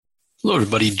Hello,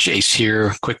 everybody. Jace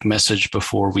here. Quick message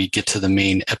before we get to the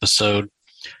main episode.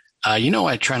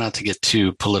 I try not to get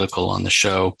too political on the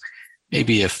show.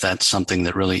 Maybe if that's something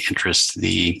that really interests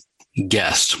the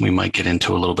guest, we might get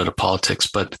into a little bit of politics,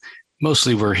 but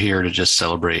mostly we're here to just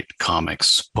celebrate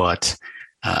comics. But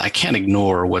I can't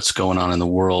ignore what's going on in the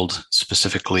world,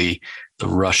 specifically the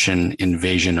Russian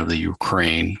invasion of the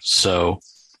Ukraine. So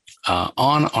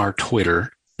on our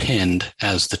Twitter, pinned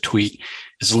as the tweet,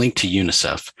 is a link to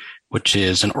UNICEF, which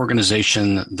is an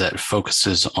organization that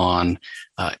focuses on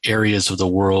areas of the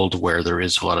world where there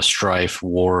is a lot of strife,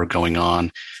 war going on.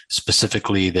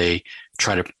 Specifically, they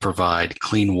try to provide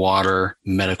clean water,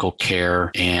 medical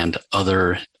care, and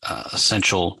other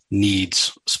essential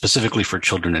needs, specifically for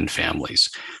children and families.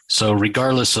 So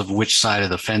regardless of which side of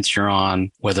the fence you're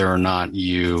on, whether or not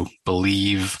you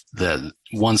believe that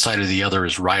one side or the other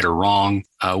is right or wrong,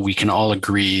 we can all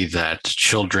agree that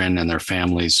children and their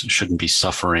families shouldn't be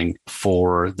suffering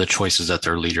for the choices that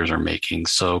their leaders are making.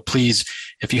 So please,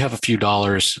 if you have a few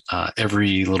dollars,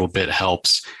 every little bit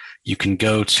helps. You can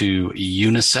go to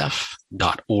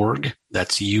unicef.org.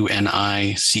 That's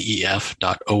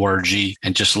unicef.org,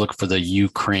 and just look for the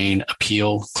Ukraine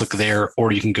appeal. Click there,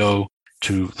 or you can go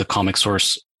to the Comic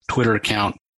Source Twitter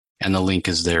account, and the link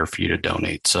is there for you to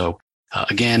donate. So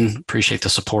again, appreciate the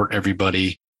support,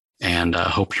 everybody, and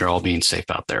hope you're all being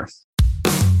safe out there.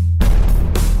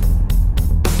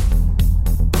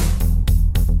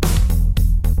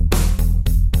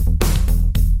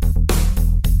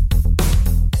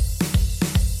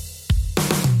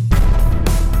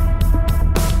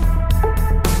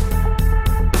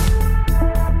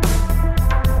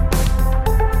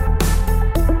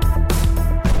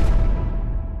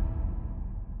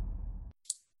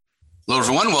 Hello,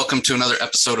 everyone. Welcome to another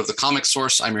episode of The Comic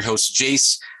Source. I'm your host,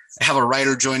 Jace. I have a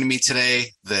writer joining me today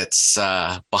that's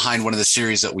behind one of the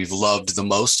series that we've loved the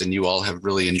most and you all have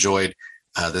really enjoyed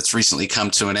that's recently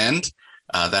come to an end.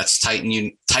 That's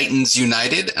Titans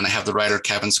United, and I have the writer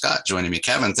Cavan Scott joining me.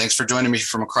 Cavan, thanks for joining me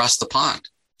from across the pond.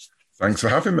 Thanks for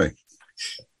having me.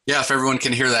 Yeah, if everyone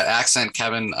can hear that accent,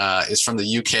 Cavan is from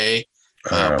the UK,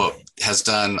 but has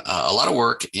done a lot of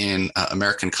work in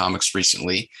American comics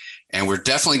recently. And we're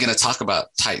definitely going to talk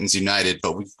about Titans United,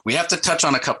 but we have to touch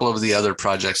on a couple of the other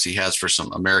projects he has for some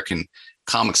American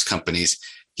comics companies.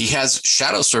 He has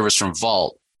Shadow Service from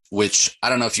Vault, which I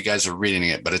don't know if you guys are reading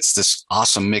it, but it's this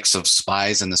awesome mix of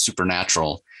spies and the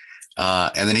supernatural.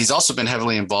 And then he's also been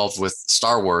heavily involved with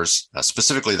Star Wars,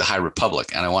 specifically the High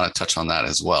Republic, and I want to touch on that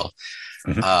as well.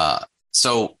 Mm-hmm.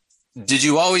 So did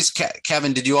you always,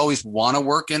 Cavan, did you always want to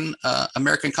work in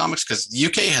American comics? Because the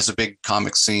UK has a big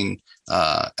comic scene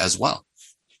as well.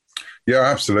 Yeah,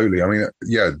 absolutely. I mean,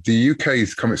 the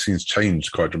UK's comic scene's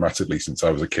changed quite dramatically since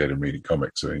I was a kid and reading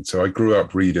comics. I mean, so I grew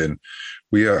up reading,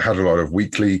 we had a lot of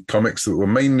weekly comics that were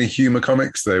mainly humor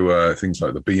comics. They were things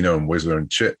like the Beano and Whizzer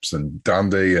and Chips and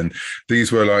Dandy. And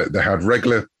these were like, they had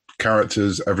regular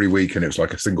characters every week and it was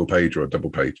like a single page or a double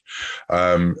page.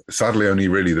 Sadly, only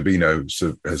really the Beano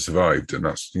has survived. And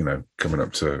that's, coming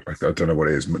up to, I don't know what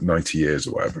it is, 90 years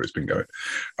or whatever it's been going.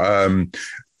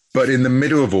 But in the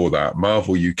middle of all that,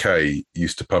 Marvel UK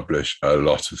used to publish a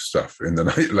lot of stuff in the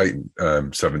late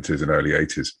 70s and early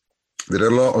 80s. They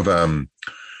did a lot of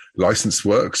licensed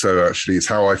work. So actually, it's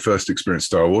how I first experienced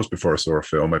Star Wars. Before I saw a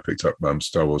film, I picked up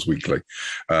Star Wars Weekly.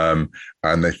 And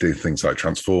they did things like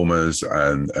Transformers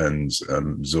and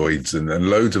Zoids and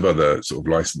loads of other sort of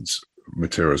licensed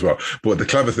material as well. But the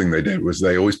clever thing they did was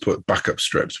they always put backup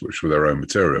strips which were their own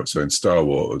material. So in Star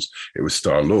Wars it was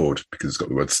Star Lord because it's got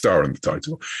the word star in the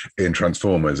title. In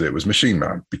Transformers it was Machine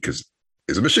Man because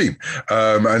it's a machine.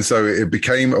 And so it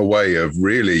became a way of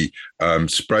really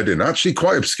spreading actually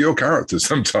quite obscure characters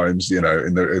sometimes, in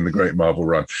the great Marvel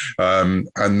run.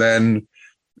 And then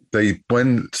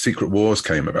when Secret Wars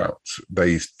came about,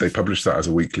 they published that as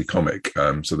a weekly comic.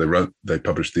 So they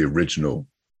published the original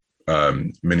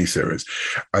miniseries.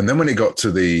 And then when it got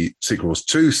to the Secret Wars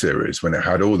 2 series, when it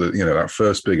had all the, that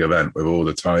first big event with all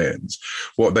the tie-ins,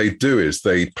 what they do is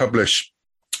they publish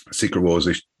Secret Wars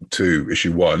 2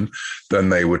 issue 1, then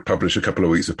they would publish a couple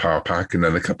of weeks of Power Pack, and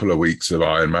then a couple of weeks of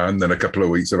Iron Man, then a couple of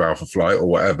weeks of Alpha Flight, or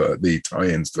whatever the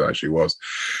tie-ins that actually was.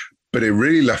 But it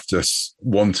really left us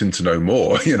wanting to know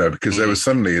more, because there was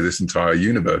suddenly this entire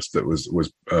universe that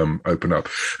was open up.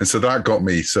 And so that got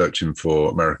me searching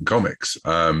for American comics.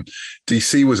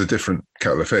 DC was a different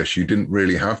kettle of fish. You didn't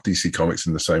really have DC comics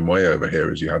in the same way over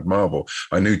here as you had Marvel.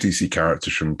 I knew DC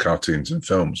characters from cartoons and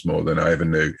films more than I ever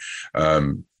knew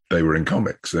they were in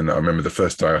comics. And I remember the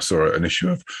first day I saw an issue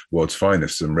of World's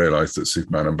Finest and realized that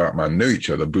Superman and Batman knew each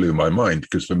other blew my mind,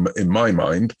 because in my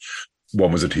mind,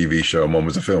 one was a TV show and one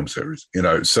was a film series, you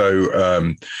know. So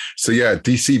yeah,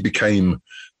 DC became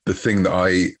the thing that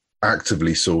I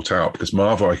actively sought out, because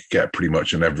Marvel I could get pretty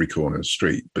much in every corner of the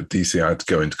street, but DC I had to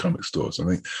go into comic stores. I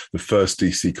think the first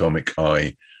DC comic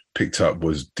I picked up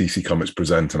was DC Comics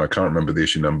Present, and I can't remember the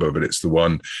issue number, but it's the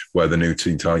one where the new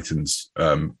Teen Titans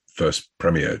first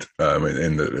premiered,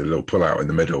 in the little pull-out in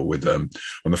the middle with on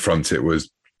the front it was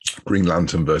Green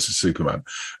Lantern versus Superman,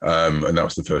 and that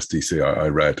was the first DC I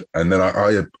read. And then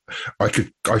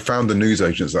I found the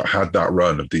newsagents that had that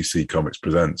run of DC Comics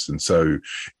Presents, and so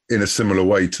in a similar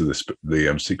way to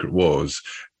the Secret Wars,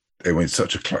 it was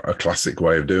such a classic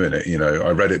way of doing it. You know, I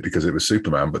read it because it was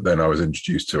Superman, but then I was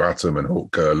introduced to Atom and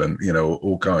Hawk Girl and, you know,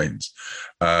 all kinds.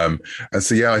 And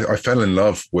so, yeah, I fell in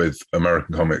love with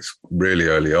American comics really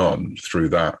early on through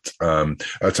that. At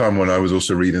a time when I was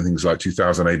also reading things like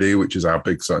 2000 AD, which is our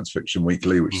big science fiction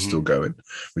weekly, which is still going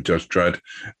with Judge Dredd.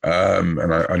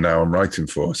 And now I'm writing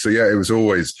for. So, yeah, it was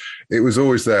always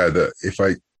there that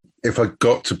if I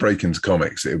got to break into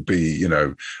comics, it would be, you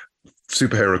know,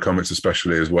 superhero comics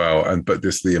especially as well, but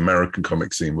the American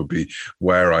comic scene would be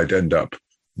where I'd end up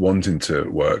wanting to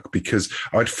work, because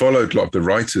I'd followed a lot of the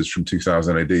writers from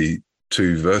 2000 AD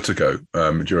to Vertigo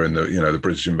during the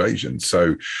British invasion.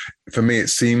 So for me, it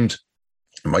seemed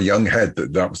in my young head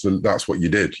that's what you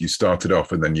did. You started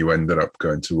off and then you ended up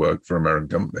going to work for American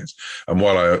companies. And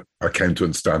while I came to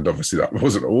understand, obviously that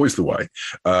wasn't always the way.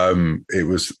 It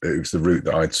was the route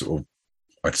that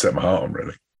I'd set my heart on,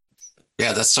 really.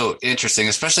 Yeah, that's so interesting,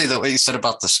 especially the way you said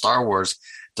about the Star Wars,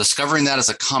 discovering that as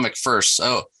a comic first.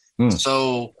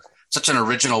 So such an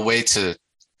original way to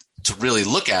really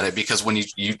look at it, because when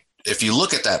if you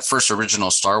look at that first original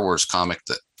Star Wars comic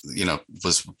that, you know,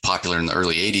 was popular in the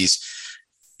early 80s,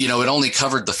 you know, it only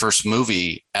covered the first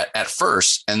movie at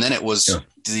first, and then it was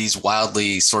these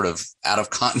wildly sort of out of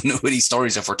continuity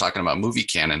stories, if we're talking about movie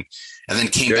canon, and then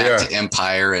came back to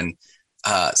Empire. And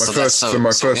my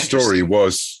first story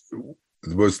was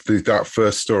that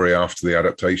first story after the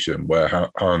adaptation,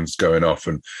 where Han's going off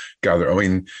and gather. I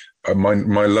mean,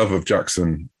 my love of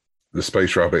Jackson the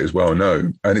Space Rabbit is well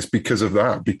known, and it's because of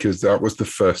that, because that was the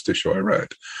first issue I read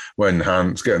when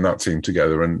Han's getting that team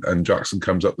together and Jackson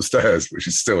comes up the stairs, which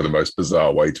is still the most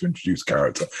bizarre way to introduce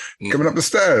character, coming up the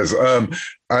stairs.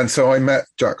 And so I met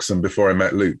Jackson before I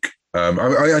met Luke.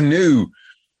 I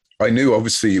knew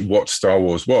obviously what Star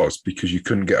Wars was, because you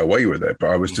couldn't get away with it, but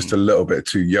I was just a little bit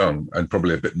too young and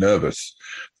probably a bit nervous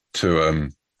to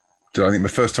I think the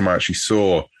first time I actually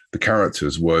saw the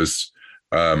characters was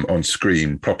on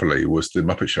screen properly was the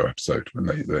Muppet Show episode when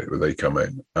they come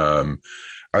in.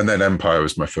 And then Empire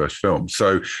was my first film.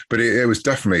 So, but it was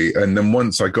definitely, and then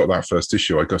once I got that first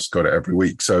issue, I just got it every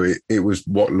week. So it was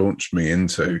what launched me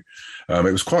into,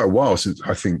 it was quite a while since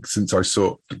I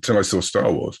saw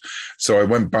Star Wars. So I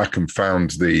went back and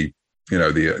found the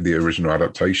original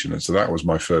adaptation. And so that was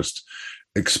my first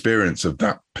experience of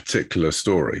that particular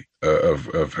story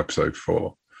of episode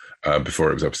 4. Before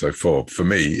it was episode 4. For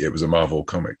me, it was a Marvel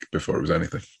comic before it was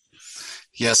anything.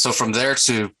 Yeah. So from there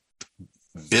to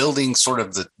building sort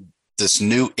of this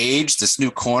new age, this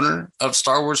new corner of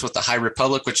Star Wars with the High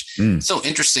Republic, which is so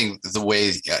interesting, the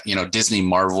way, Disney,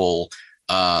 Marvel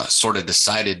sort of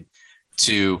decided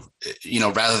to,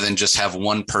 rather than just have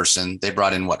one person, they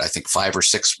brought in I think 5 or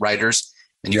 6 writers,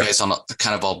 and you guys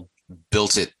kind of all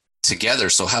built it together.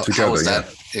 So how was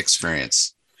that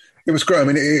experience? It was great. I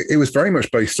mean, it was very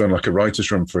much based on like a writer's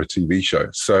room for a TV show.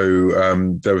 So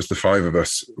there was the 5 of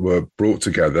us were brought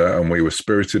together, and we were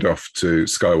spirited off to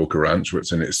Skywalker Ranch,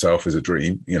 which in itself is a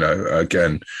dream.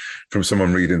 Again, from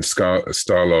someone reading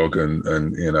Starlog and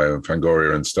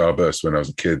Fangoria and Starburst when I was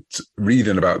a kid,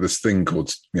 reading about this thing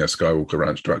called Skywalker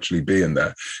Ranch, to actually be in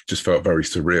there just felt very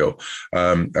surreal.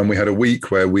 And we had a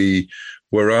week where we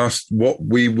were asked what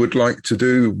we would like to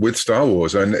do with Star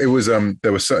Wars, and it was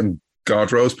there were certain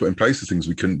guardrails put in place of things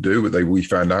we couldn't do, but we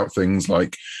found out things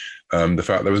like the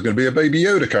fact there was going to be a Baby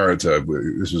Yoda character.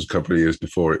 This was a couple of years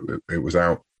before it was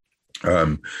out. We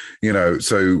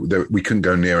couldn't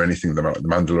go near anything that the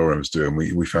Mandalorian was doing.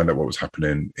 We found out what was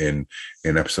happening in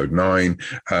episode 9,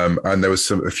 and there was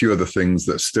a few other things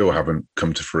that still haven't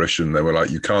come to fruition. They were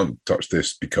like, you can't touch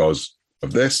this because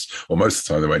of this, or most of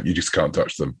the time they went, you just can't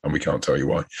touch them, and we can't tell you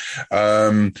why.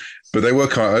 But they were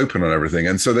quite open on everything,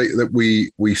 and so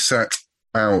we set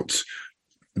out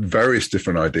various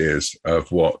different ideas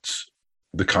of what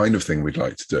the kind of thing we'd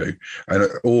like to do, and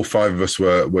all 5 of us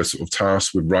were sort of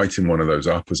tasked with writing one of those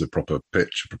up as a proper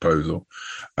pitch, a proposal,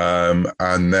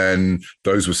 and then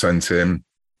those were sent in.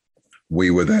 we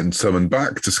were then summoned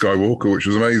back to Skywalker, which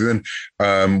was amazing.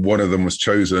 One of them was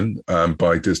chosen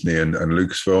by Disney and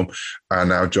Lucasfilm,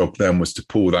 and our job then was to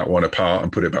pull that one apart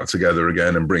and put it back together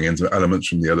again and bring in some elements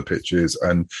from the other pitches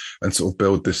and sort of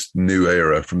build this new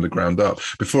era from the ground up.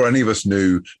 Before I knew I was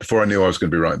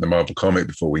going to be writing the Marvel comic,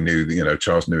 before we knew that,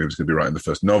 Charles knew he was going to be writing the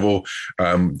first novel,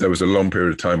 there was a long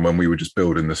period of time when we were just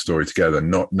building the story together,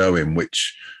 not knowing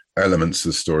which elements of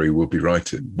the story we'll be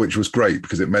writing, which was great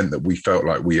because it meant that we felt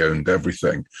like we owned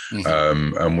everything.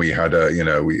 And we had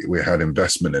we had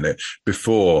investment in it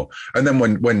before. And then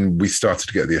when we started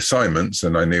to get the assignments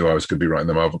and I knew I was going to be writing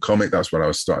the Marvel comic, that's when I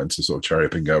was starting to sort of cherry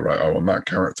up and go, right, I want that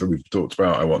character we've talked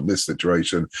about, I want this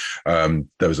situation. There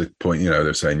was a point,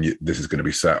 they're saying this is going to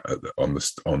be set on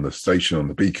the station, on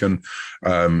the beacon,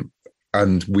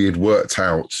 and we had worked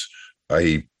out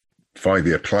a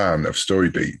 5-year plan of story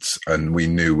beats, and we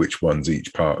knew which ones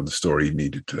each part of the story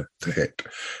needed to hit.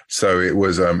 So it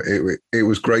was it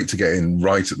was great to get in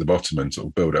right at the bottom and sort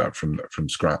of build out from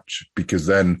scratch, because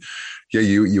then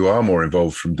you are more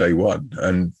involved from day one,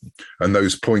 and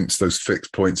those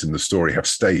fixed points in the story have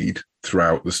stayed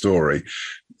throughout the story,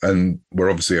 and we're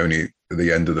obviously only at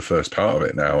the end of the first part of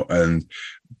it now, and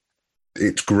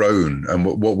it's grown. And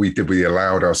what we did, we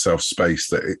allowed ourselves space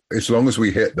that as long as we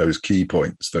hit those key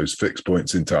points, those fixed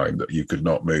points in time that you could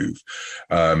not move,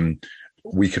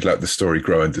 we could let the story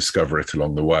grow and discover it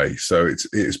along the way. So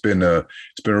it's been a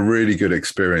really good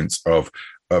experience of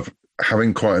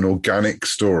having quite an organic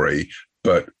story,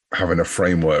 but having a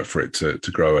framework for it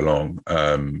to grow along.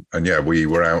 We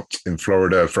were out in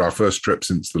Florida for our first trip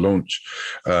since the launch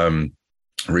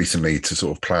recently to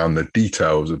sort of plan the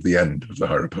details of the end of the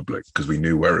High Republic, because we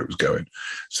knew where it was going.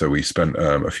 So we spent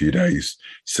a few days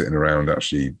sitting around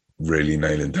actually really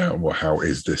nailing down, well, how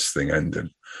is this thing ending?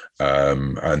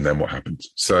 And then what happens?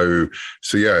 So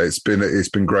it's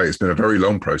been great. It's been a very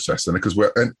long process, and because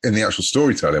we're in the actual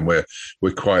storytelling,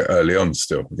 we're quite early on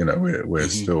still. We're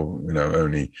still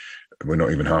only, we're not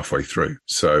even halfway through.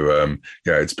 So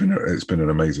it's been an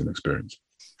amazing experience.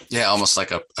 Yeah, almost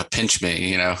like a pinch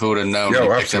me, who would have known?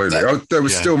 Yeah, absolutely. There were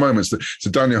still moments so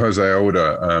Daniel Jose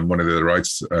Older, one of the other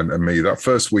writers, and me, that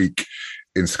first week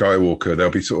in Skywalker,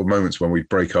 there'll be sort of moments when we'd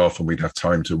break off and we'd have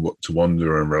time to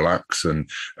wander and relax and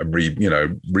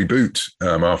reboot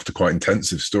after quite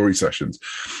intensive story sessions.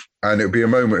 And it would be a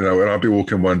moment, when I'd be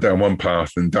walking down one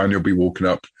path and Daniel would be walking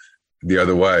up the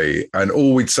other way, and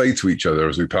all we'd say to each other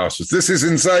as we passed was, "This is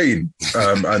insane,"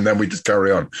 and then we just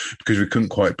carry on because we couldn't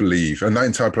quite believe. And that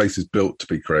entire place is built to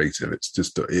be creative. It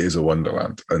is a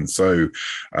wonderland. And so,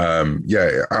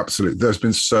 absolutely. There's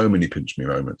been so many pinch me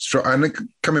moments. And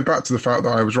coming back to the fact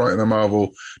that I was writing a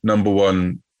Marvel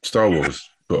 #1 Star Wars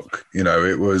book,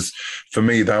 it was, for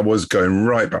me, that was going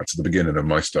right back to the beginning of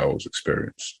my Star Wars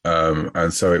experience.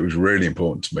 And so it was really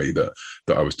important to me that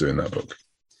I was doing that book.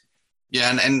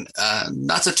 Yeah, and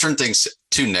not to turn things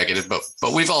too negative,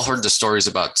 but we've all heard the stories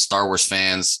about Star Wars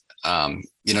fans,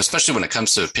 especially when it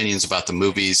comes to opinions about the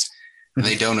movies, and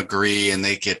they don't agree, and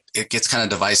it gets kind of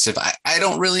divisive. I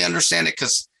don't really understand it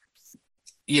because,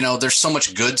 there's so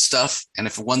much good stuff, and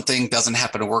if one thing doesn't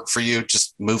happen to work for you,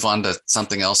 just move on to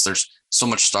something else. There's so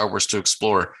much Star Wars to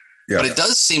explore. Yeah. But it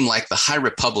does seem like the High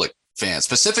Republic fans,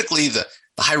 specifically the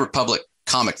High Republic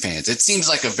comic fans, it seems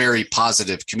like a very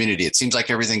positive community. It seems like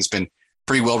everything's been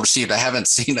pretty well received. I haven't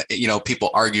seen, people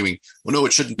arguing, well, no,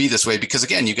 it shouldn't be this way, because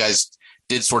again, you guys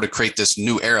did sort of create this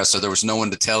new era. So there was no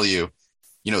one to tell you,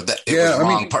 that it was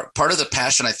wrong. Part of the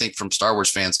passion, I think, from Star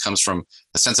Wars fans comes from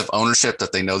a sense of ownership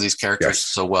that they know these characters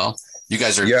so well. You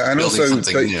guys are building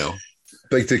something new.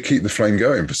 They did keep the flame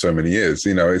going for so many years.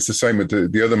 It's the same with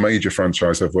the other major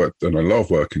franchise I've done a lot of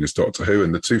work in is Doctor Who,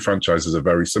 and the two franchises are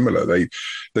very similar.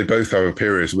 They both have a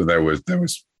period where there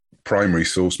was primary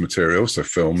source material, so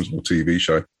films or TV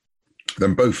show.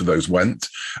 Then both of those went,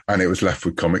 and it was left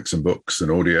with comics and books and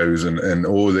audios and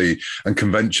all and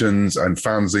conventions and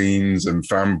fanzines and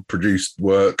fan produced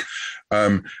work.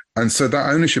 And so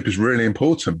that ownership is really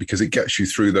important because it gets you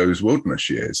through those wilderness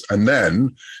years. And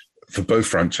then for both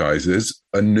franchises,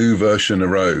 a new version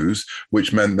arose,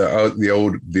 which meant that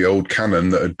the old canon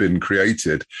that had been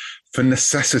created for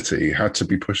necessity had to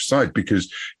be pushed aside,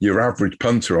 because your average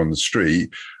punter on the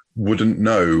street wouldn't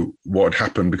know what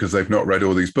happened because they've not read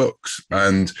all these books.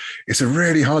 And it's a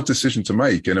really hard decision to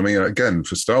make. And I mean, again,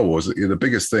 for Star Wars, the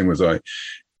biggest thing was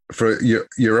for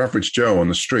your average Joe on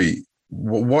the street,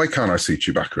 why can't I see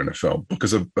Chewbacca in a film?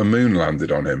 Because a moon landed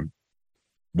on him.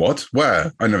 What?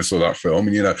 Where? I never saw that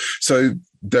film. So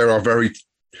there are very,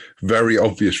 very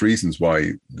obvious reasons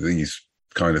why these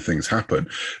kind of things happen.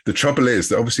 The trouble is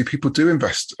that obviously people do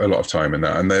invest a lot of time in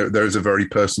that, and there is a very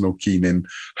personal keening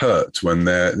hurt when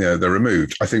they're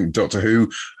removed. I think Doctor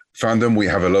Who fandom, we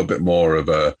have a little bit more of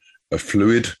a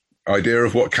fluid idea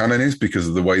of what canon is because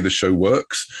of the way the show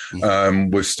works.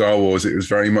 With Star Wars, it was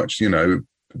very much,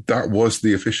 that was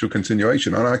the official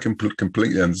continuation, and I can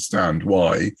completely understand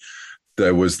why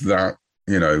there was that,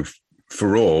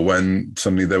 furore when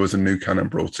suddenly there was a new canon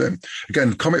brought in.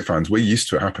 Again, comic fans, we're used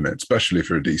to it happening, especially if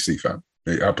you're a DC fan.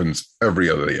 It happens every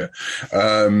other year.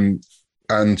 And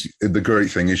the great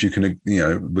thing is you can,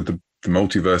 with the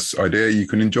multiverse idea, you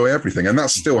can enjoy everything. And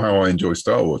that's still how I enjoy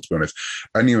Star Wars, to be honest.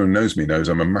 Anyone who knows me knows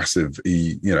I'm a massive,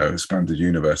 expanded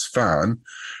universe fan.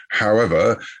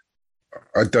 However,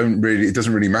 it doesn't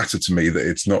really matter to me that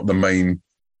it's not the main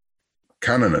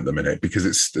canon at the minute, because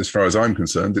it's, as far as I'm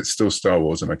concerned, it's still Star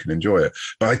Wars and I can enjoy it.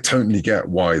 But I totally get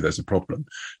why there's a problem.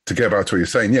 To get back to what you're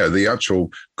saying, the actual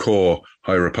core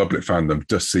High Republic fandom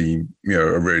does seem,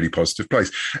 a really positive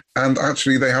place. And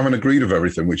actually they haven't agreed with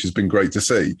everything, which has been great to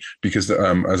see, because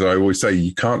as I always say,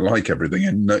 you can't like everything,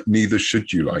 and neither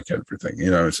should you like everything,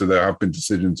 so there have been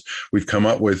decisions we've come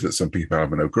up with that some people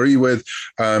haven't agree with.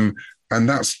 And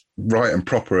that's right and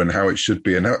proper and how it should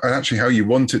be, and actually how you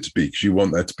want it to be, because you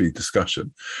want there to be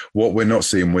discussion. What we're not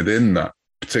seeing within that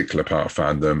particular part of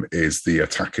fandom is the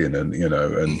attacking and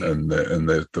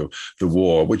the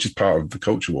war, which is part of the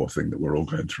culture war thing that we're all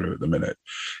going through at the minute.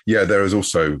 There is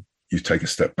also, you take a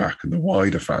step back in the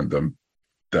wider fandom,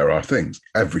 there are things.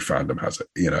 Every fandom has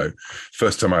it.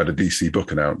 First time I had a DC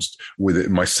book announced, with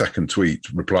it, my second tweet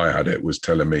reply I had it was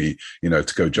telling me,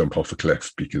 to go jump off a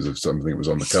cliff because of something that was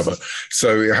on the cover.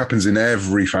 So it happens in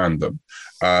every fandom.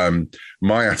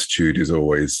 My attitude is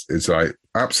always, it's like,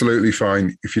 absolutely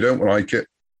fine. If you don't like it,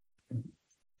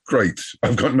 great.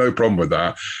 I've got no problem with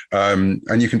that.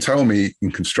 And you can tell me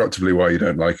constructively why you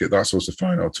don't like it. That's also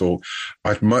fine. I'll talk.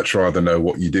 I'd much rather know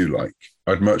what you do like.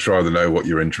 I'd much rather know what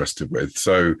you're interested with.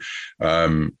 So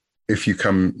if you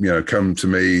come to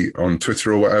me on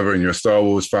Twitter or whatever, and you're a Star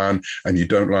Wars fan and you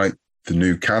don't like the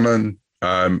new canon,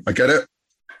 I get it.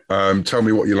 Tell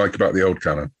me what you like about the old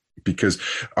canon, because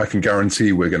I can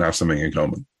guarantee we're going to have something in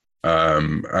common.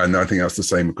 And I think that's the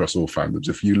same across all fandoms.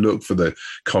 If you look for the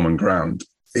common ground,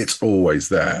 it's always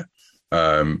there.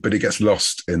 But it gets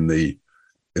lost in the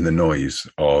noise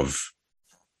of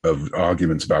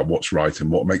arguments about what's right and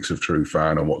what makes a true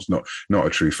fan and what's not a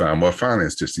true fan. Well, a fan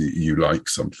is just you like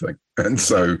something. And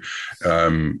so,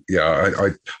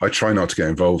 I try not to get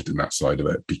involved in that side of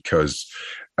it, because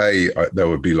there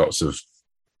would be lots of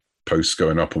posts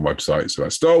going up on websites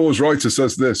about Star Wars writer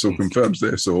says this or confirms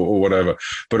this or whatever.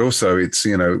 But also it's,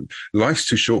 life's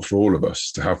too short for all of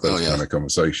us to have those kind of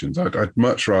conversations. I'd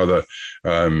much rather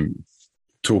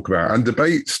talk about and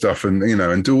debate stuff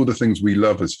and do all the things we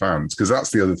love as fans, because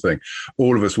that's the other thing.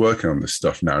 All of us working on this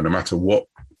stuff now, no matter what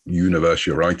universe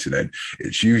you're writing in,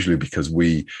 it's usually because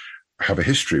we have a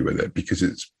history with it, because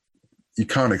you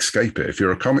can't escape it. If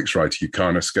you're a comics writer, you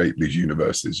can't escape these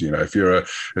universes. If you're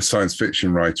a science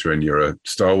fiction writer and you're a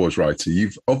Star Wars writer,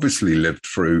 you've obviously lived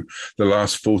through the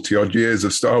last 40 odd years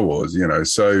of Star Wars,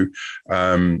 so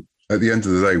at the end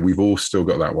of the day, we've all still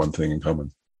got that one thing in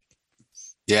common.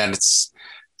 Yeah. And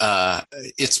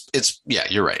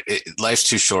you're right. Life's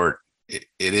too short. It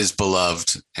is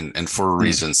beloved and for a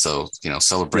reason. So,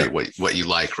 celebrate what you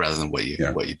like rather than what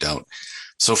you don't.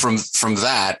 So from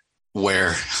that,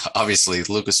 where obviously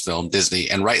Lucasfilm, Disney,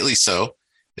 and rightly so,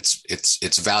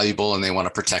 it's valuable and they want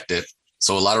to protect it.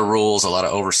 So a lot of rules, a lot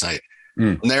of oversight.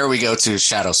 And there we go to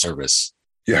Shadow Service.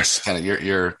 Yes. Kind of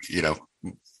your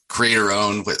creator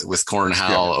owned with Corn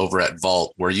Howell over at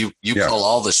Vault, where you call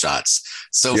all the shots.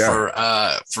 So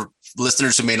for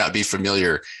listeners who may not be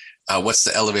familiar, what's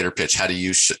the elevator pitch? How do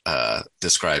you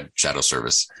describe Shadow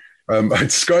Service? I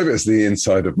describe it as the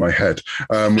inside of my head,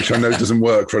 which I know doesn't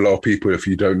work for a lot of people if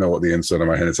you don't know what the inside of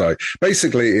my head is like.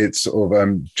 Basically, it's sort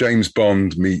of James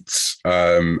Bond meets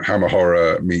Hammer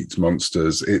Horror meets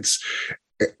monsters.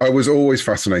 I was always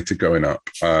fascinated growing up.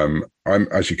 I'm,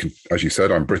 as you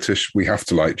said, I'm British. We have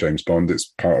to like James Bond.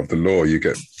 It's part of the law. You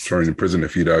get thrown in prison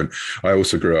if you don't. I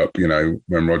also grew up,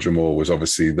 when Roger Moore was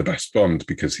obviously the best Bond,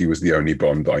 because he was the only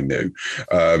Bond I knew,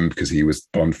 because he was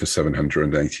Bond for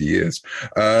 780 years.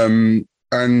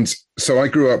 And so I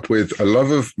grew up with a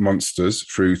love of monsters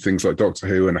through things like Doctor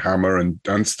Who and Hammer and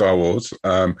Star Wars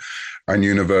and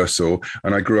Universal.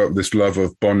 And I grew up with this love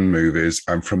of Bond movies,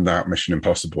 and from that, Mission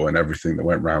Impossible and everything that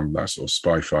went around that sort of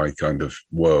spy-fi kind of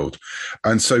world.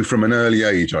 And so from an early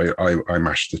age, I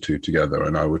mashed the two together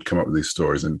and I would come up with these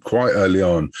stories. And quite early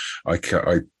on, I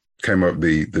came up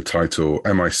the title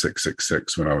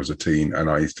MI666 when I was a teen, and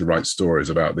I used to write stories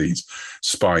about these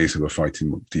spies who were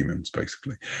fighting demons,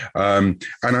 basically. And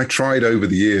I tried over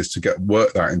the years to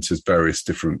work that into various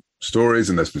different stories,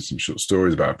 and there's been some short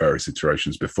stories about various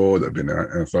iterations before that have been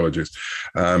anthologies.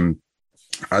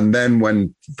 And then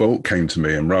when Vault came to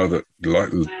me and rather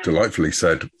delightfully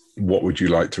said, "What would you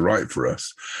like to write for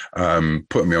us?"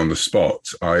 Putting me on the spot,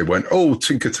 I went, "Oh,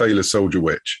 Tinker Tailor Soldier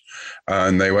Witch."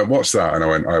 And they went, "What's that?" And I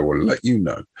went, "I will let you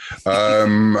know."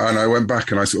 And I went back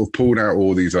and I sort of pulled out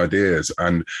all these ideas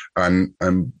and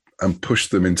pushed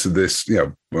them into this,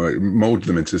 molded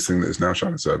them into this thing that is now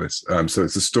Shadow Service. So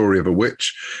it's the story of a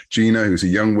witch, Gina, who's a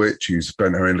young witch who's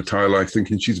spent her entire life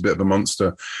thinking she's a bit of a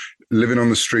monster, living on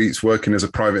the streets, working as a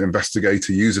private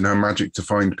investigator, using her magic to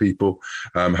find people.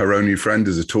 Her only friend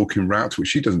is a talking rat, which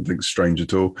she doesn't think is strange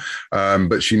at all.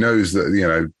 But she knows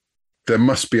that, there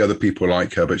must be other people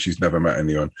like her, but she's never met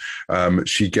anyone.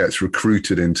 She gets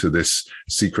recruited into this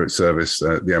secret service,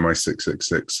 the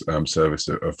MI666 service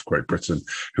of Great Britain,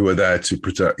 who are there to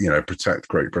protect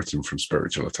Great Britain from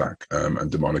spiritual attack and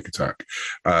demonic attack.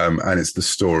 And it's the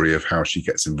story of how she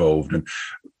gets involved and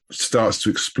starts to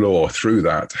explore through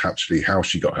that actually how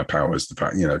she got her powers. The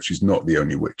fact, she's not the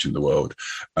only witch in the world.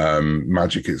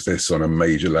 Magic exists on a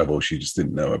major level. She just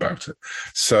didn't know about it.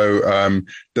 So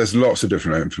there's lots of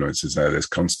different influences there. There's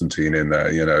Constantine in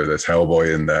there, there's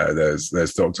Hellboy in there. There's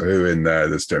Doctor Who in there.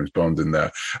 There's James Bond in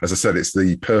there. As I said, it's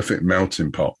the perfect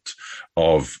melting pot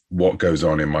of what goes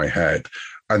on in my head.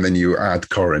 And then you add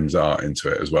Corin's art into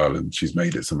it as well, and she's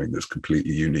made it something that's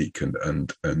completely unique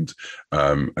and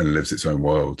lives its own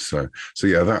world. So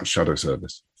yeah, that's Shadow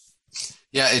Service.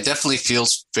 Yeah, it definitely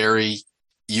feels very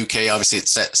UK. Obviously,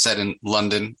 it's set in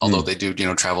London, although they do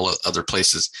travel other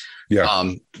places.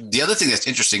 Yeah. The other thing that's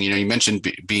interesting, you mentioned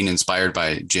being inspired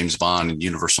by James Bond and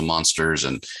Universal Monsters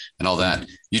and all that.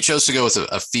 You chose to go with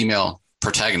a female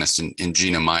protagonist in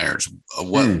Gina Myers.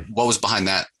 What was behind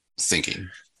that thinking?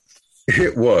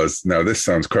 It was. Now, this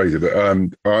sounds crazy, but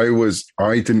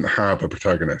I didn't have a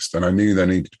protagonist, and I knew there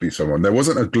needed to be someone. There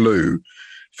wasn't a glue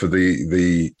for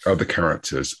the other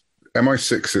characters.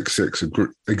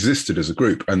 MI666 existed as a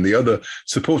group, and the other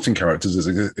supporting characters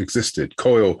existed.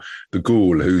 Coyle, the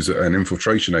ghoul, who's an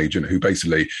infiltration agent who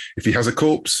basically, if he has a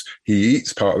corpse, he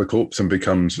eats part of the corpse and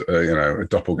becomes, a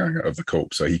doppelganger of the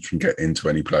corpse, so he can get into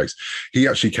any place. He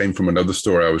actually came from another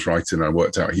story I was writing, and I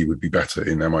worked out he would be better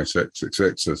in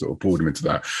MI666, so sort of pulled him into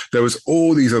that. There was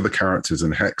all these other characters,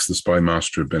 and Hex, the spy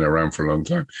master, had been around for a long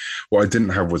time. What I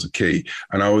didn't have was a key,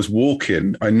 and I was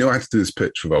walking. I knew I had to do this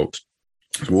pitch for Vault.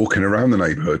 I was walking around the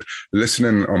neighborhood,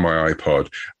 listening on my iPod,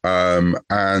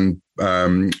 and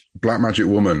Black Magic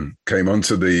Woman came on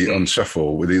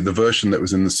shuffle with the version that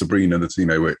was in the Sabrina,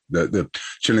 the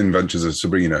Chilling Adventures of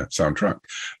Sabrina soundtrack.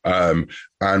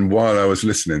 And while I was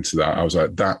listening to that, I was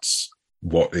like, that's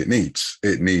what it needs.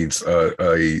 It needs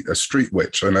a street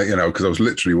witch. And because I was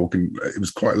literally walking, it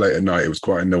was quite late at night. It was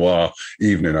quite a noir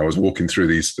evening. I was walking through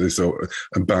this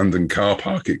abandoned car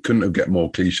park. It couldn't have get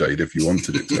more cliched if you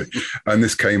wanted it to. And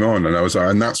this came on, and I was like,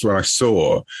 and that's when I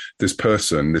saw this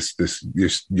person, this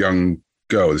young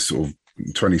girl, this sort of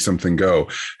 20-something girl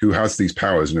who has these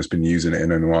powers and has been using it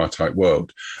in a noir type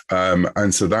world.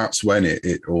 And so that's when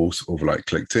it all sort of like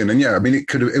clicked in. And yeah, I mean, it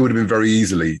could have been very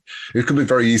easy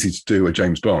to do a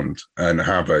James Bond and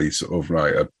have a sort of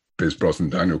like a Pierce Brosnan,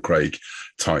 Daniel Craig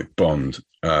type Bond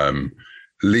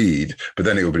lead, but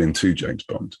then it would have been two James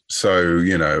Bond. So,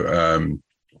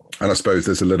 and I suppose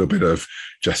there's a little bit of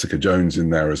Jessica Jones in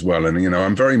there as well. And,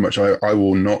 I'm very much, I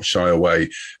will not shy away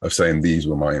of saying these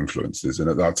were my influences. And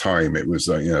at that time, it was,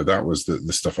 that was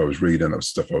the stuff I was reading, that was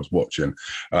stuff I was watching.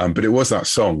 But it was that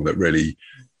song that really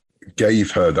gave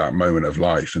her that moment of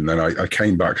life. And then I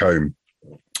came back home,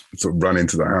 sort of ran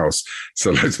into the house.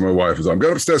 So I looked to my wife, I was like, I'm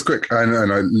going upstairs quick.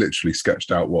 And I literally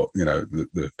sketched out what,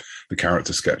 the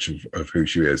character sketch of who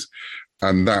she is.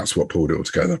 And that's what pulled it all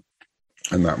together.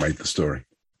 And that made the story.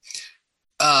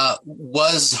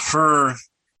 Was her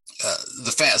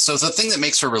so the thing that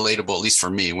makes her relatable, at least for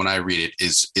me when I read it,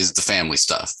 is the family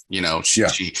stuff.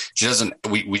 She doesn't.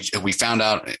 We found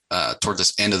out toward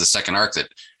this end of the second arc that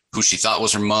who she thought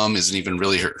was her mom isn't even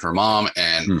really her mom,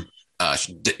 and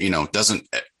doesn't.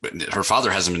 Her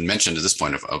father hasn't been mentioned at this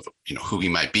point of who he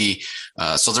might be.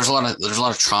 So there's a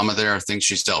lot of trauma there, things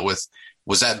she's dealt with.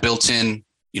 Was that built in?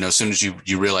 As soon as you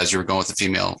realized you were going with the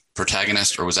female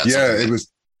protagonist, or was that? Yeah, it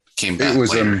was. It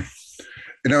was later?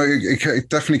 It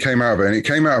definitely came out of it, and it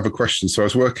came out of a question. So I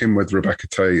was working with Rebecca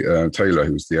Taylor,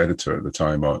 who was the editor at the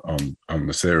time on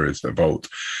the series at Vault,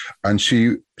 and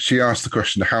she asked the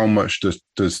question, how much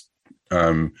does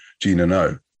Gina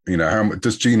know? You know, how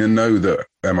does Gina know that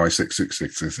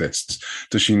MI666 exists?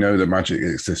 Does she know that magic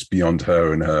exists beyond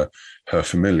her and her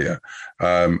familiar?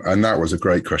 And that was a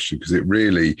great question, because it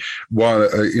really, while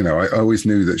I always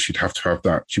knew that she'd have to have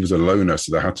that. She was a loner,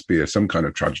 so there had to be some kind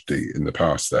of tragedy in the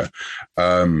past there.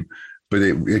 But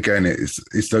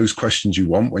it's those questions you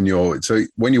want when you're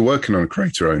working on a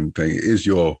creator-owned thing. It is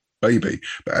your baby,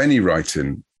 but any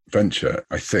writing venture,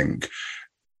 I think,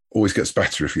 always gets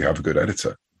better if you have a good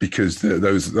editor, because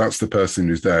that's the person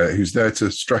who's there to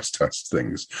stress test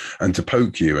things and to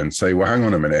poke you and say, well, hang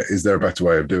on a minute, is there a better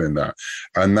way of doing that?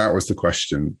 And that was the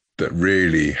question that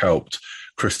really helped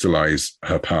crystallize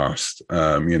her past,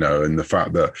 and the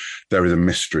fact that there is a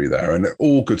mystery there, and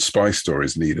all good spy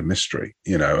stories need a mystery,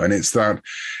 and it's that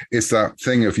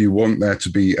thing of, you want there to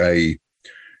be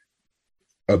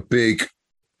a big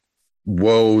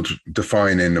world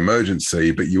defining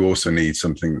emergency, but you also need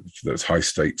something that's high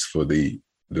stakes for the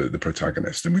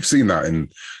protagonist. And we've seen that in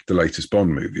the latest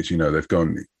Bond movies. They've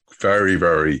gone very,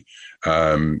 very,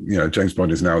 James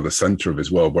Bond is now the center of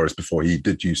his world, whereas before he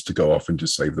did used to go off and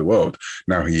just save the world.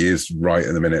 Now he is right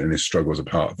in the minute, and his struggles are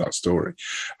part of that story.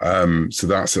 So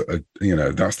that's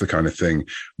that's the kind of thing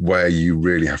where you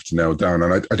really have to nail down.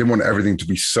 And I didn't want everything to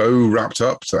be so wrapped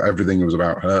up, so everything was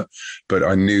about her, but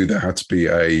I knew there had to be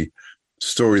a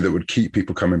story that would keep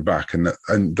people coming back, and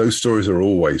those stories are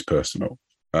always personal.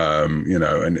 You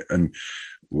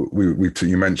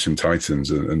mentioned Titans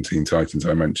and Teen Titans.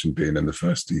 I mentioned being in the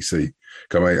first DC.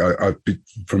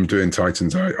 From doing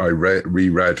Titans, I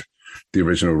reread the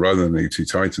original rather than the two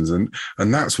Titans, and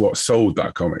that's what sold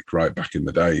that comic right back in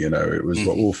the day. It was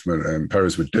what Wolfman and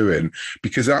Perez were doing,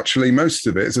 because actually most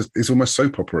of it is almost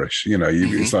soap opera-ish.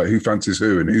 It's like who fancies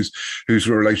who, and whose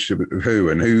relationship with who,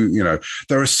 and who.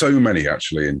 There are so many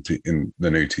actually in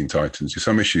the new Teen Titans.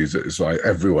 Some issues that it's like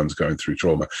everyone's going through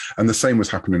trauma, and the same was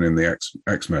happening in the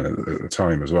X-Men at the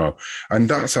time as well. And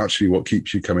that's actually what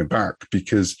keeps you coming back,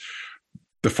 because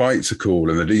the fights are cool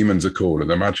and the demons are cool and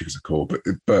the magics are cool,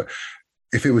 but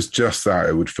if it was just that,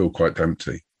 it would feel quite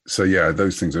empty. So yeah,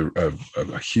 those things are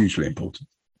hugely important.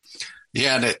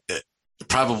 Yeah, and it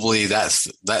probably that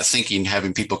thinking,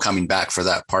 having people coming back for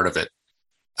that part of it,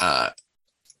 kind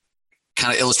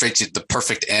of illustrates the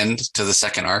perfect end to the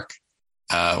second arc,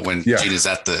 when Gina's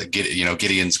at the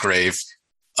Gideon's grave.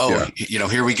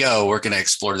 Here we go. We're going to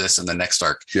explore this in the next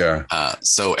arc. Yeah.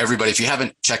 So everybody, if you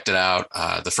haven't checked it out,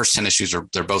 the first 10 issues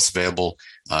they're both available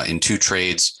in 2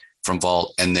 trades from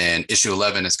Vault. And then issue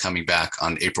 11 is coming back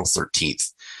on April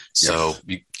 13th. So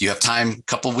you have time, a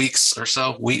couple weeks or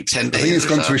so, 10 days. I think it's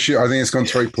gone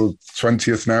to April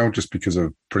 20th now, just because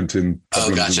of printing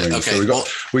problems. Oh, gotcha. And Okay. So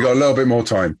we got a little bit more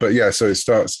time, but yeah, so it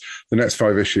starts, the next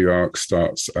 5 issue arc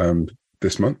starts,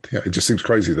 this month. Yeah, it just seems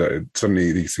crazy that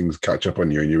suddenly these things catch up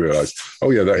on you and you realize, oh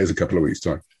yeah, that is a couple of weeks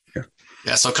time.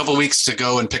 Yeah, so a couple of weeks to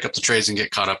go and pick up the trades and get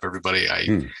caught up, everybody.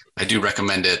 I do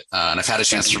recommend it, and I've had a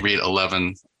chance to read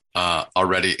 11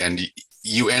 already, and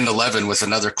you end 11 with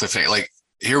another cliffhanger. Like,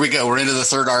 here we go, we're into the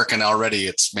 3rd arc, and already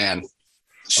it's, man,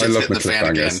 I love the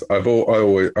cliffhangers.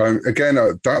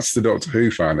 That's the Doctor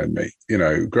Who fan in me.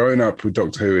 Growing up with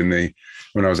Doctor Who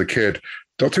when I was a kid,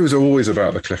 Doctor Who was always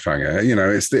about the cliffhanger.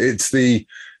 It's the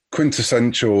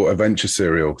quintessential adventure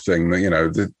serial thing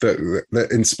that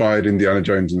inspired Indiana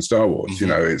Jones and Star Wars.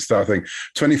 It's that thing.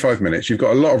 25 minutes. You've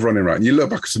got a lot of running around. You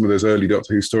look back at some of those early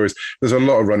Doctor Who stories. There's a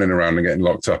lot of running around and getting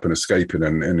locked up and escaping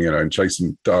and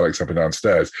chasing Daleks up and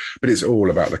downstairs. But it's all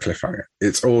about the cliffhanger.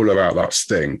 It's all about that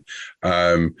sting.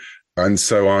 And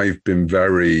so I've been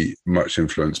very much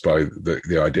influenced by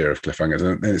the idea of cliffhangers.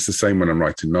 And it's the same when I'm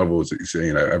writing novels.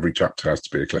 Every chapter has to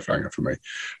be a cliffhanger for me,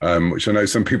 which I know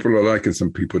some people are like and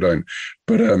some people don't.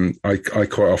 But I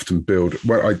quite often build,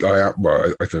 I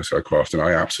quite often,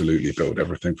 I absolutely build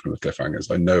everything from the cliffhangers.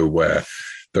 I know where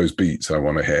those beats I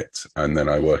want to hit, and then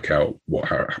I work out what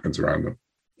happens around them.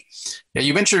 Yeah,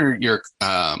 you mentioned your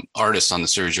artist on the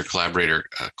series, your collaborator,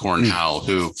 Corin Howell,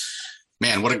 who,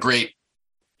 man, what a great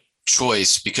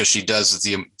choice, because she does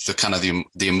the kind of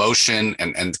the emotion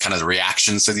and kind of the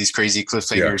reactions to these crazy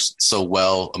cliffhangers so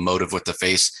well, emotive with the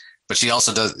face, but she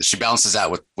balances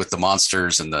that with the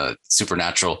monsters and the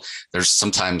supernatural. There's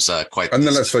sometimes quite, and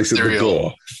then let's face it, the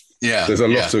gore. Yeah, there's a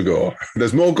lot of gore.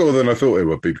 There's more gore than I thought it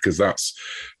would be, because that's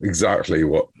exactly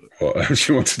what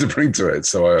she wanted to bring to it.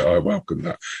 So I welcome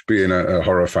that. Being a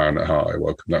horror fan at heart, I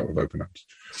welcome that with open arms.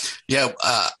 Yeah.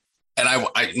 And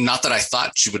I not that I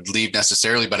thought she would leave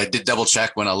necessarily, but I did double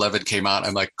check when 11 came out.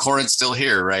 I'm like, Corin's still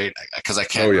here, right? Because I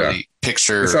can't really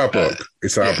picture. It's our book.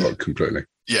 It's our book completely.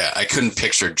 Yeah, I couldn't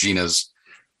picture Gina's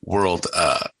world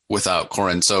without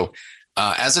Corin. So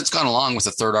as it's gone along with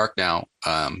the 3rd arc now,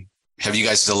 have you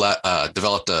guys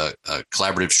developed a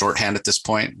collaborative shorthand at this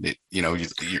point? Your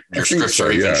scripts so,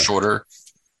 are even shorter.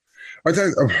 I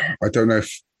don't know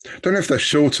if they're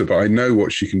shorter, but I know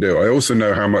what she can do. I also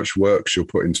know how much work she'll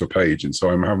put into a page, and so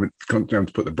I'm having to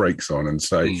put the brakes on and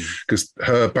say, because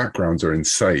her backgrounds are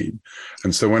insane,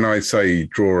 and so when I say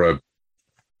draw a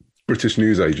British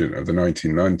newsagent of the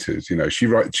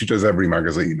 1990s, she does every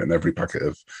magazine and every packet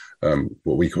of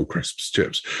what we call crisps,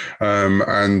 chips,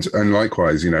 and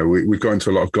likewise, we've got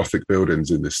into a lot of Gothic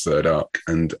buildings in this third arc,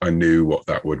 and I knew what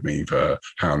that would mean for her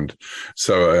hand.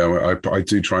 So I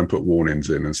do try and put warnings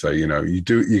in and say, you're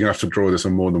gonna have to draw this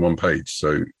on more than one page,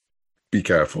 so be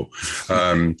careful.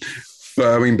 But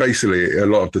I mean, basically, a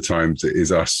lot of the times it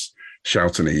is us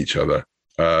shouting at each other.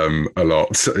 A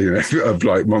lot, of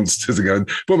like monsters and going,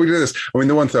 but we do this. I mean,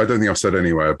 the one thing I don't think I've said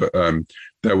anywhere, but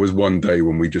there was one day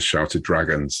when we just shouted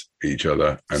dragons at each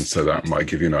other. And so that might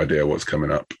give you an idea what's coming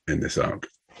up in this arc.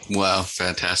 Wow,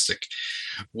 fantastic.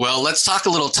 Well, let's talk a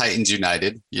little Titans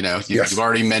United. You've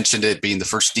already mentioned it being the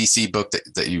first DC book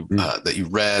that you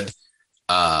read.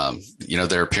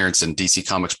 Their appearance in DC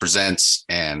Comics Presents,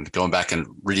 and going back and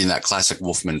reading that classic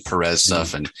Wolfman Perez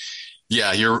stuff. And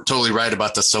yeah, you're totally right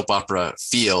about the soap opera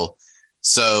feel.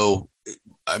 So,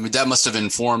 I mean, that must have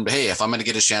informed, hey, if I'm going to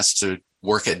get a chance to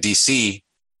work at DC,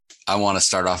 I want to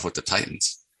start off with the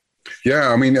Titans. Yeah,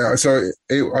 I mean,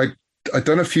 I'd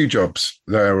done a few jobs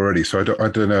there already. So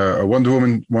I'd done a Wonder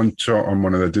Woman one shot on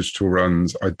one of the digital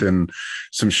runs. I'd done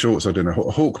some shorts. I'd done a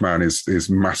Hawkman is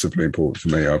massively important for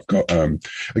me. I've got,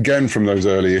 again, from those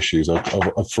early issues, I've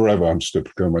forever, I'm just going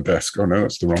to go on my desk. Oh no,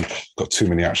 that's the wrong, got too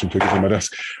many action figures on my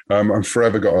desk. I've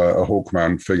forever got a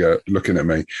Hawkman figure looking at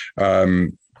me.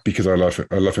 Because I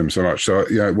love him so much. So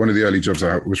yeah, one of the early jobs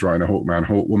I was writing a Hawkman,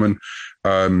 Hawkwoman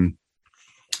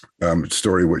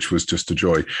story, which was just a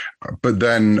joy. But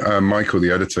then Michael, the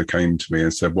editor, came to me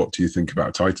and said, "What do you think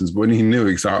about Titans?" When he knew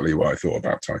exactly what I thought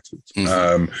about Titans,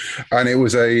 and it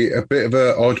was a bit of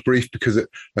an odd brief because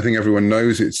I think everyone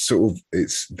knows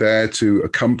it's there to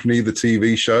accompany the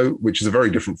TV show, which is a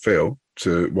very different feel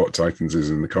to what Titans is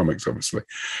in the comics. Obviously,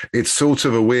 it's sort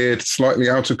of a weird, slightly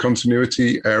out of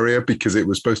continuity area because it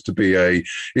was supposed to be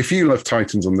if you love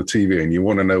Titans on the TV and you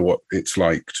want to know what it's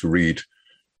like to read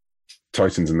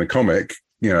Titans in the comic,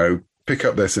 pick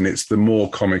up this, and it's the more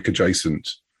comic adjacent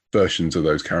versions of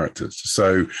those characters.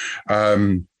 So I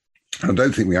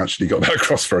don't think we actually got that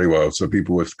across very well. So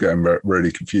people were getting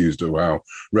really confused of how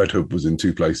Red Hood was in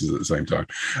two places at the same time.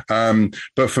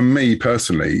 But for me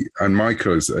personally, and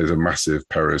Michael is a massive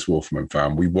Perez Wolfman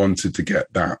fan, we wanted to get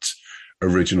that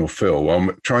original feel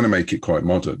while trying to make it quite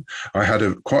modern. I had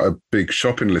quite a big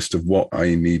shopping list of what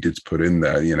I needed to put in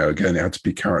there. Again, it had to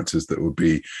be characters that would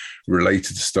be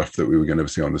related to stuff that we were going to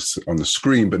see on the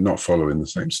screen, but not following the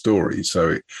same story.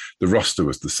 So the roster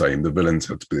was the same. The villains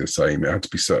had to be the same. It had to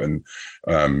be certain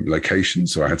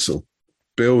locations. So I had to sort of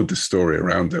build the story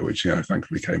around it, which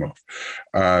thankfully came off.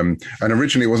 And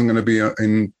originally, it wasn't going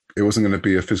to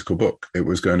be a physical book. It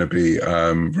was going to be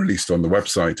released on the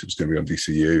website. It was going to be on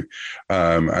DCU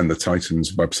and the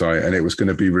Titans website. And it was going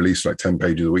to be released like 10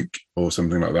 pages a week or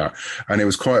something like that. And it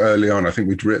was quite early on. I think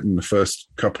we'd written the first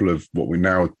couple of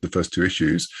the first two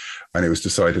issues. And it was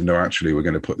decided, no, actually, we're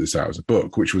going to put this out as a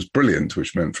book, which was brilliant,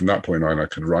 which meant from that point on, I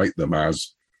could write them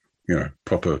as,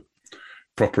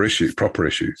 proper issues.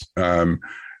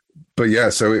 But yeah,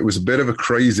 so it was a bit of a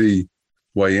crazy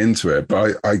way into it,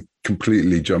 but I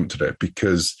completely jumped at it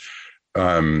because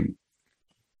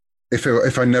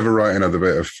if I never write another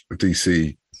bit of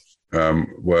DC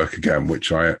work again, which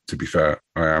to be fair,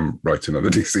 I am writing other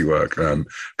DC work,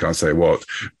 can't say what,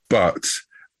 but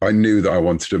I knew that I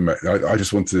wanted to I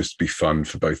just wanted this to be fun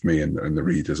for both me and the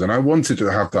readers. And I wanted to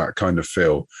have that kind of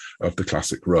feel of the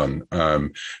classic run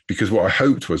because what I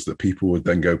hoped was that people would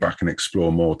then go back and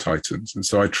explore more Titans. And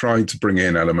so I tried to bring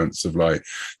in elements of like,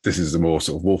 this is the more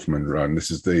sort of Wolfman run. This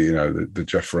is the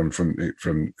Jeff run from the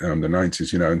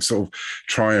 90s, and sort of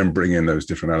try and bring in those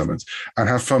different elements and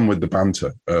have fun with the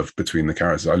banter between the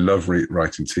characters. I love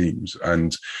writing teams,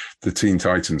 and the Teen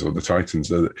Titans or the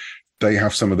Titans they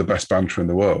have some of the best banter in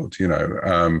the world,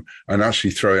 and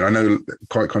actually I know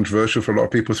quite controversial for a lot of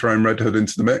people throwing Red Hood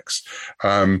into the mix,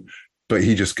 but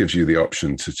he just gives you the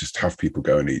option to just have people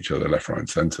going at each other left, right, and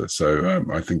center. So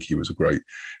I think he was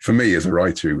for me as a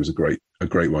writer, he was a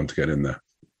great one to get in there.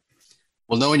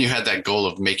 Well, knowing you had that goal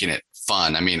of making it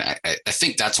fun, I mean, I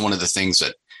think that's one of the things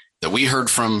that we heard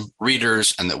from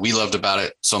readers and that we loved about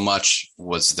it so much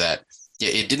was that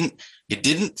it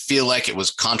didn't feel like it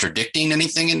was contradicting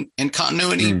anything in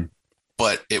continuity,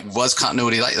 but it was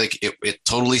continuity. Like it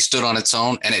totally stood on its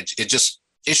own, and it just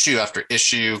issue after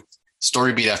issue,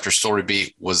 story beat after story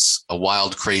beat was a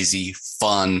wild, crazy,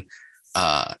 fun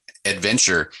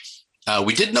adventure.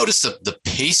 We did notice that the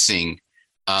pacing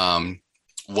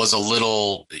was a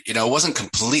little, it wasn't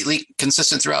completely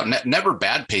consistent throughout. Never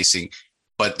bad pacing,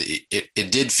 but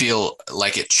it did feel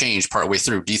like it changed partway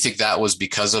through. Do you think that was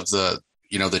because of the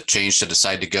change to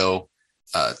decide to go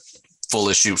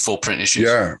full print issues?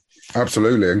 Yeah,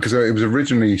 absolutely. And because it was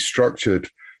originally structured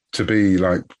to be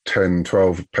like 10,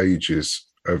 12 pages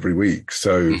every week.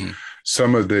 So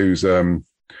some of those, and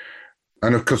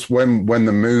of course, when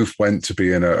the move went to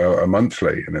be in a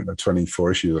monthly and in the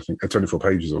 24 issues, I think 24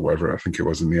 pages or whatever, I think it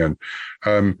was in the end,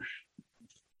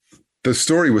 the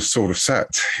story was sort of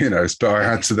set, but I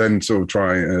had to then sort of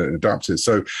try and adapt it.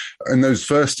 So in those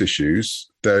first issues,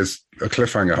 there's a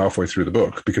cliffhanger halfway through the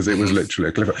book because it was literally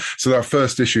a cliffhanger. So that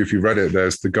first issue, if you read it,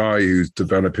 there's the guy who's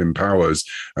developing powers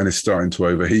and is starting to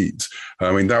overheat.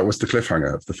 I mean, that was the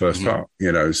cliffhanger of the first part,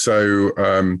 So,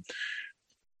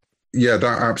 yeah,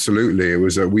 that absolutely. It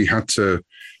was we had to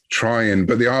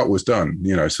but the art was done,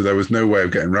 so there was no way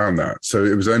of getting around that. So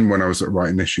it was then when I was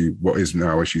writing what is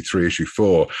now issue 3, issue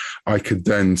 4, I could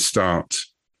then start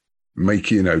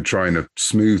making, trying to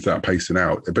smooth that pacing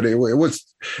out. But it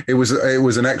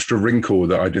was an extra wrinkle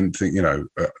that I didn't think,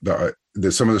 that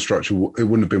some of the structure, it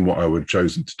wouldn't have been what I would have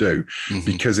chosen to do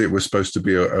because it was supposed to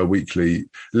be a weekly,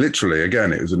 literally,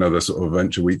 again, it was another sort of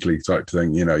adventure weekly type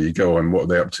thing. You go on, what are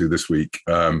they up to this week?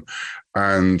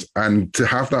 And to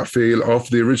have that feel of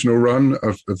the original run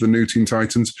of the New Teen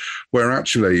Titans, where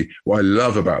actually what I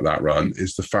love about that run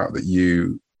is the fact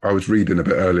that I was reading a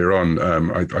bit earlier on,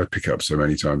 I pick it up so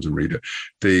many times and read it,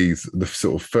 the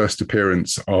sort of first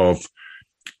appearance of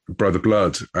Brother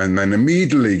Blood, and then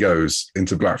immediately goes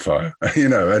into Blackfire,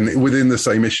 and within the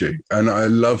same issue. And I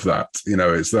love that,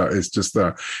 it's just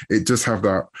that it does have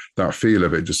that feel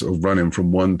of it just sort of running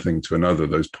from one thing to another.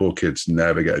 Those poor kids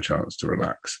never get a chance to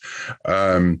relax.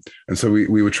 And so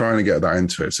we were trying to get that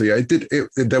into it. So yeah,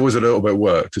 there was a little bit of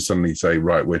work to suddenly say,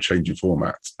 right, we're changing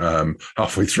format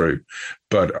halfway through,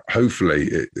 but hopefully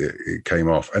it came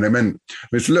off. And it meant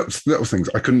it's little things.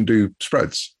 I couldn't do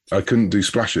spreads. I couldn't do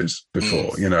splashes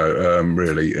before,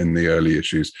 really in the early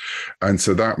issues. And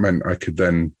so that meant I could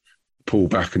then pull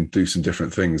back and do some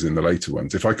different things in the later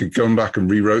ones. If I could go back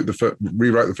and rewrite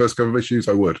the first couple of issues,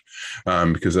 I would,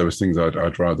 because there was things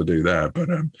I'd rather do there. But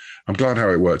I'm glad how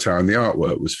it worked out. And the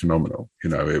artwork was phenomenal.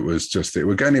 It was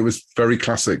it was very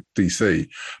classic DC,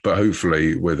 but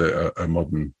hopefully with a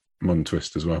modern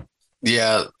twist as well.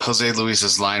 Yeah, Jose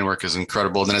Luis's line work is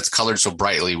incredible. And then it's colored so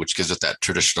brightly, which gives it that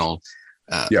traditional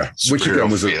which again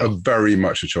was a very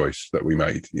much a choice that we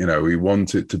made. We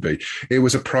want it to be. It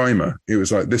was a primer. It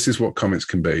was like, this is what comics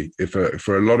can be. If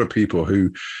for a lot of people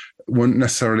who wouldn't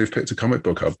necessarily have picked a comic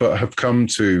book up, but have come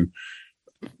to,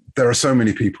 there are so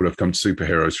many people who have come to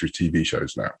superheroes through TV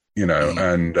shows now.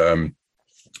 And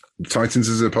Titans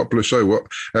is a popular show.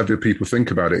 Whatever people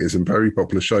think about it is a very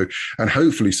popular show, and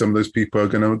hopefully some of those people are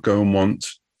going to go and want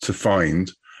to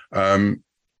find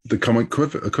the comic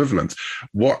equivalent.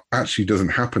 What actually doesn't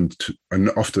happen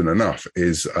often enough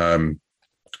is that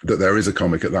there is a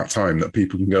comic at that time that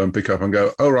people can go and pick up and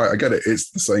go, oh, right, I get it. It's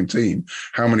the same team.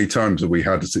 How many times have we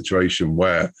had a situation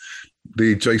where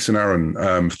the Jason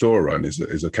Aaron Thor run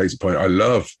is a case in point? I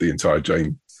love the entire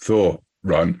Jane Thor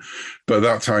run, but at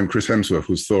that time Chris Hemsworth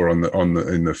was Thor in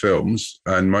the films,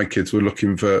 and my kids were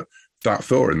looking for that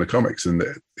Thor in the comics, and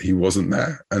he wasn't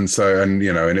there. And so, and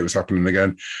it was happening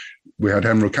again. We had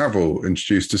Henry Cavill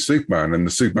introduced to Superman, and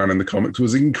the Superman in the comics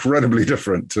was incredibly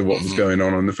different to what was going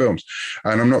on in the films.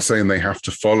 And I'm not saying they have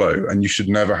to follow, and you should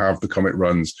never have the comic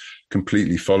runs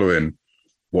completely following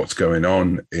what's going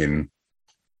on in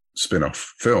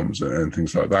spin-off films and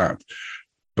things like that.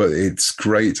 But it's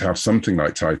great to have something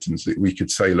like Titans that we could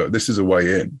say, look, this is a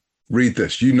way in. Read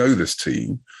this. This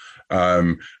team.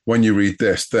 When you read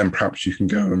this, then perhaps you can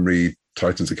go and read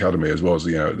Titans Academy as well as,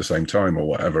 at the same time or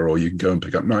whatever, or you can go and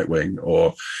pick up Nightwing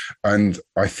and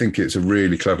I think it's a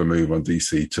really clever move on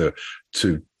DC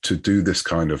to do this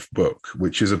kind of book,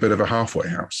 which is a bit of a halfway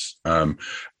house. And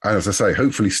as I say,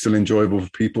 hopefully still enjoyable for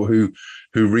people who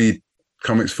read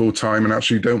comics full time and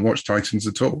actually don't watch Titans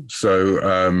at all.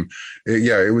 So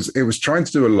it was trying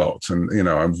to do a lot, and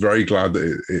I'm very glad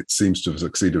that it seems to have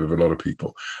succeeded with a lot of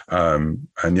people. And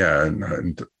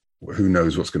who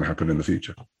knows what's going to happen in the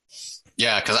future.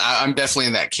 Yeah, because I'm definitely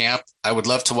in that camp. I would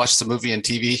love to watch the movie and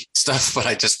TV stuff, but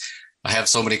I have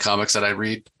so many comics that I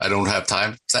read. I don't have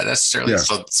time for that necessarily.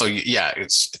 Yeah. So yeah,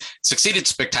 it's succeeded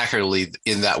spectacularly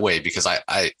in that way, because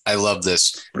I love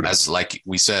this. Brilliant. As like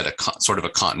we said, sort of a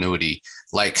continuity,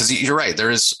 like, because you're right,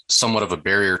 there is somewhat of a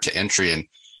barrier to entry, and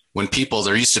when people,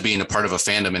 they're used to being a part of a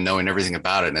fandom and knowing everything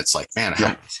about it. And it's like, man,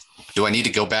 how do I need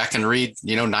to go back and read,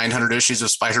 900 issues of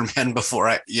Spider-Man before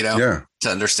I, to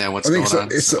understand what's going on?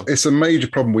 It's a major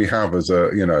problem we have as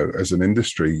as an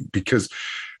industry, because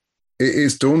it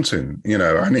is daunting,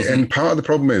 and part of the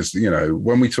problem is,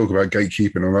 when we talk about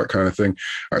gatekeeping and that kind of thing,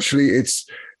 actually it's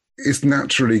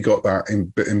naturally got that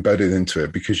embedded into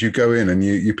it, because you go in and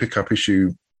you pick up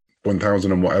issue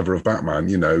 1000 and whatever of Batman,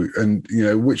 and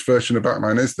which version of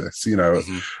Batman is this?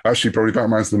 Actually probably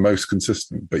Batman's the most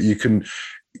consistent, but you can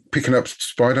picking up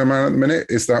Spider-Man at the minute.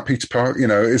 Is that Peter Parker?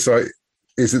 It's like,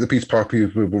 is it the Peter Parker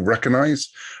people will recognize?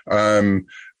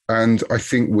 And I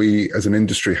think we as an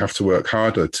industry have to work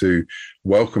harder to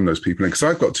welcome those people. Because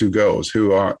I've got two girls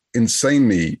who are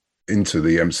insanely into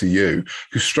the MCU,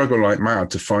 who struggle like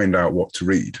mad to find out what to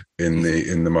read in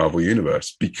the Marvel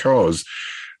universe, because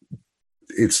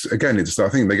it's that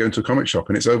thing. They go into a comic shop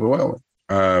and it's overwhelming.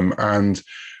 And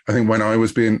I think when I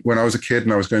was a kid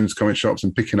and I was going to comic shops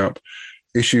and picking up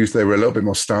issues, they were a little bit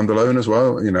more standalone as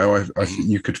well.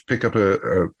 You could pick up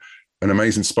an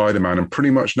Amazing Spider-Man and pretty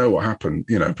much know what happened,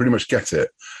 pretty much get it.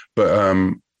 But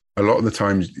a lot of the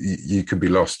times you could be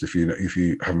lost if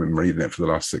you haven't been reading it for the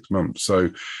last 6 months. So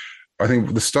I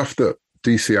think the stuff that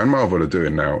DC and Marvel are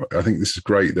doing now, I think this is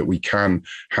great that we can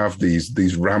have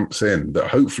these ramps in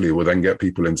that hopefully will then get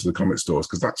people into the comic stores,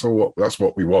 because that's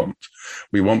what we want.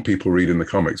 We want people reading the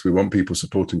comics. We want people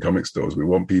supporting comic stores. We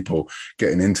want people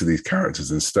getting into these characters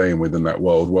and staying within that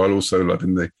world while also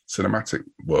loving the cinematic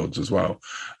worlds as well.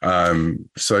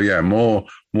 So yeah, more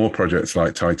projects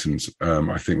like Titans,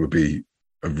 I think would be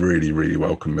a really, really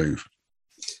welcome move.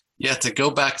 Yeah, to go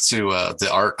back to the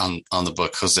art on the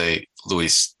book, Jose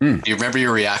Luis, do you remember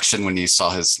your reaction when you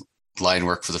saw his line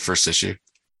work for the first issue?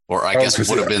 Or I guess it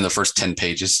would have been the first 10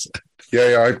 pages.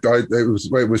 Yeah.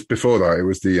 It was before that. It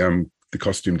was the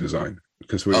costume design,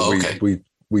 because we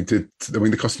did. I mean,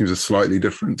 the costumes are slightly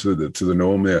different to the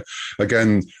norm. Yeah,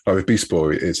 again, with Beast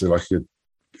Boy,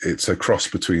 it's a cross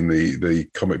between the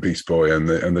comic Beast Boy and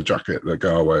the jacket that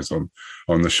Gar wears on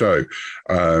the show.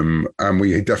 And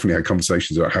we definitely had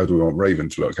conversations about how do we want Raven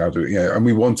to look, and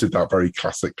we wanted that very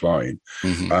classic line.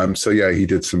 So yeah, he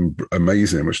did some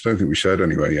amazing, which I don't think we shared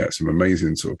anywhere yet, some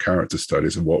amazing sort of character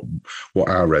studies of what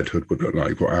our Red Hood would look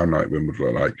like, what our Nightwing would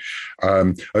look like.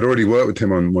 I'd already worked with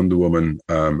him on Wonder Woman,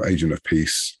 Agent of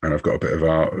Peace, and I've got a bit of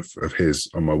art of his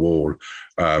on my wall,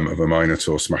 of a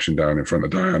Minotaur smashing down in front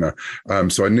of Diana.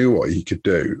 So I knew what he could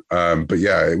do. But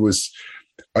yeah,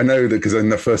 I know that because in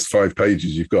the first 5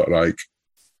 pages, you've got like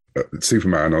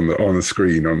Superman on the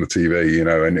screen on the TV,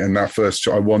 and that first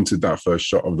shot, I wanted that first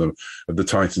shot of the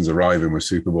Titans arriving with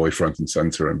Superboy front and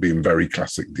center and being very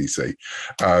classic DC.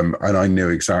 And I knew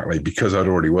exactly, because I'd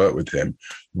already worked with him,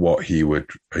 what he would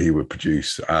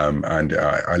produce. And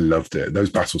I loved it.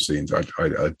 Those battle scenes I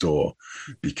adore,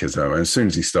 because as soon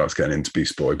as he starts getting into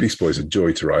Beast Boy is a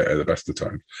joy to write at the best of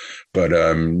times. But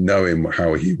knowing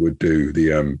how he would do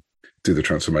the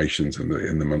transformations and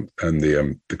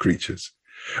the creatures.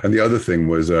 And the other thing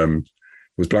was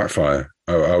Blackfire.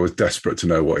 I was desperate to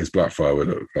know what his Blackfire would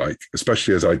look like,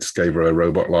 especially as I just gave her a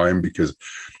robot lion, because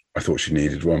I thought she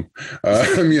needed one.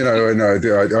 And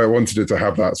I wanted her to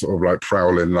have that sort of like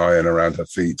prowling lion around her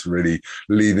feet to really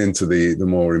lean into the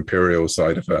more imperial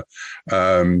side of her.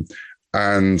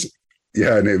 And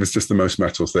it was just the most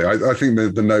metal thing. I think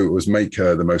the note was make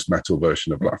her the most metal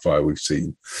version of Blackfire we've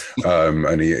seen.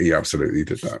 And he absolutely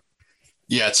did that.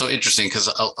 Yeah, it's so interesting, because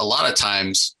a lot of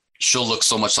times she'll look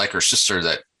so much like her sister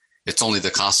that it's only the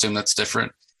costume that's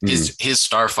different. His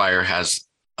Starfire has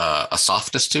a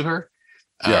softness to her.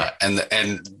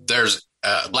 And there's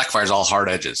Blackfire's all hard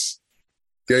edges.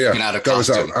 Yeah. That was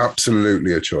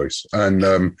absolutely a choice. And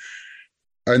then,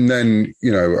 I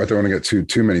don't want to get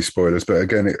too many spoilers, but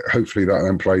again, hopefully that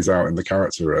then plays out in the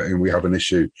character. Right? And we have an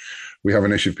issue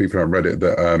of people on Reddit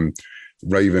that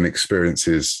Raven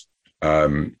experiences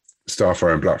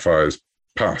Starfire and Blackfire's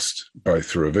past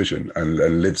through a vision and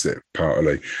lives it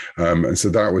partly. And so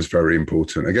that was very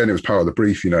important. Again, it was part of the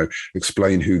brief,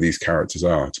 explain who these characters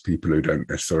are to people who don't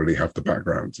necessarily have the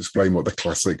background, explain what the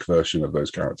classic version of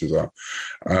those characters are.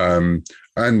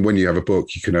 And when you have a book,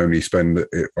 you can only spend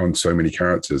it on so many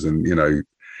characters. And,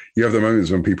 you have the moments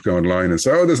when people go online and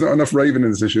say, oh, there's not enough Raven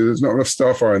in this issue. There's not enough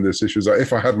Starfire in this issue. It's like,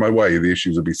 if I had my way, the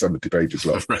issues would be 70 pages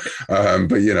long. Right.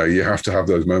 But, you have to have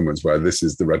those moments where this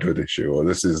is the Red Hood issue, or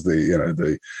this is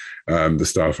the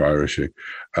Starfire issue.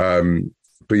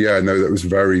 But yeah, no, that was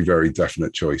very, very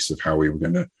definite choice of how we were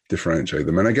going to differentiate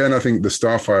them. And again, I think the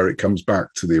Starfire, it comes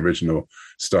back to the original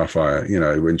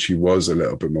Starfire, when she was a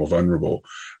little bit more vulnerable.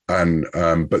 And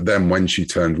but then when she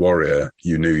turned warrior,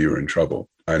 you knew you were in trouble.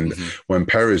 And when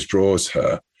Perez draws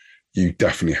her, you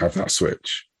definitely have that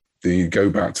switch. Then you go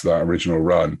back to that original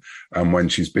run, and when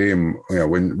she's being,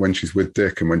 when she's with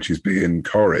Dick and when she's being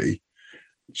Corey,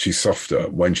 she's softer.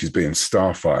 When she's being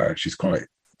Starfire, she's quite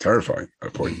terrifying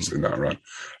at points in that run,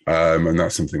 and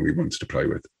that's something we wanted to play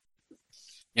with.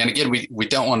 And again, we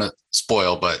don't want to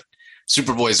spoil, but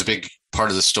Superboy is a big part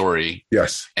of the story.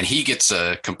 Yes, and he gets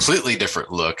a completely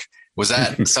different look. Was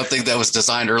that something that was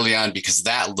designed early on? Because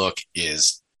that look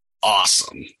is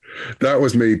awesome. That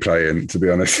was me playing, to be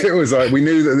honest. It was like we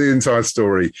knew that the entire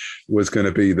story was going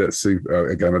to be that.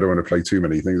 Again, I don't want to play too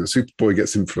many things. That Superboy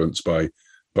gets influenced by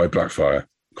Blackfire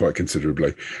quite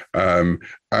considerably.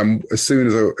 And as soon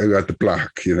as I had the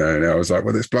black, and I was like,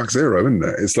 well, it's Black Zero, isn't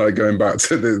it? It's like going back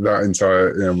to that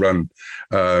entire run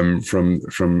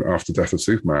from after Death of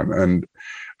Superman,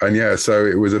 and yeah, so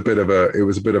it was a bit of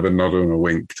a nod and a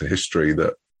wink to history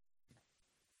that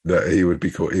he would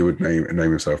be called, he would name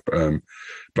himself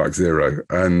Black Zero,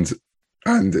 and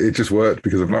it just worked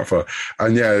because of Blackfire.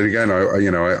 And yeah, again,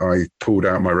 I pulled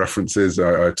out my references.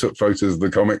 I took photos of the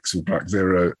comics with Black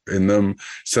Zero in them,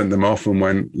 sent them off, and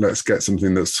went, let's get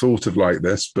something that's sort of like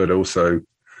this, but also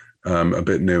a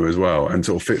bit new as well, and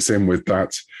sort of fits in with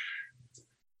that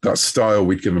style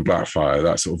we'd given Blackfire,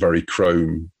 that sort of very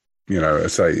chrome. I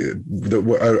say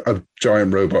that a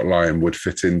giant robot lion would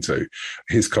fit into.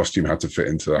 His costume had to fit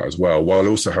into that as well, while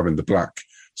also having the black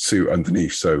suit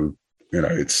underneath. So,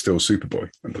 it's still Superboy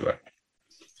under there.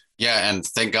 Yeah, and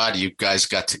thank God you guys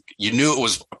you knew it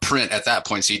was a print at that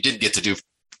point, so you did get to do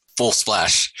full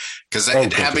splash, because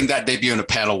having that debut in a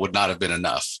panel would not have been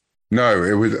enough. No,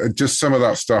 it was just some of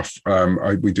that stuff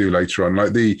we do later on,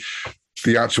 like the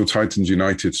actual Titans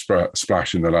United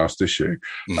splash in the last issue.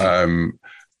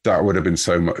 That would have been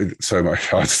so much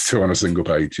harder to do on a single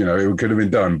page. It could have been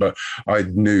done, but I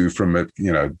knew from it,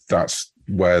 that's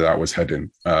where that was heading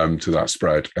to that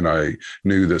spread, and I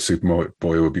knew that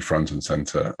Superboy would be front and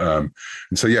center. And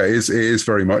so, yeah, it is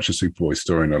very much a Superboy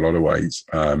story in a lot of ways.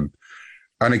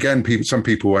 And again, some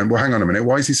people went, well, hang on a minute,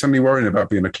 why is he suddenly worrying about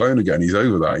being a clone again? He's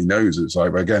over that. He knows. It's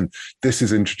like, again, this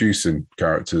is introducing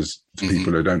characters to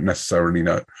people who don't necessarily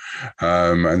know.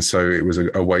 And so it was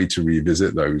a way to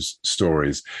revisit those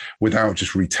stories without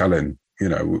just retelling.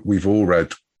 We've all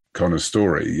read Connor's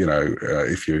story,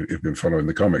 if you've been following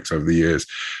the comics over the years.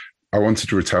 I wanted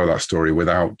to retell that story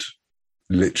without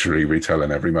literally retelling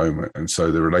every moment, and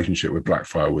so the relationship with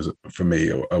Blackfire was, for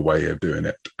me, a way of doing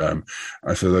it. And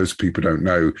so those people don't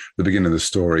know, the beginning of the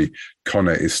story,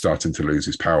 Connor is starting to lose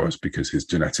his powers because his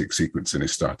genetic sequencing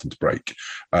is starting to break,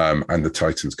 and the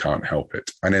Titans can't help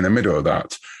it. And in the middle of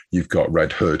that, you've got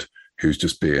Red Hood, who's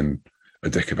just being a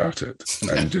dick about it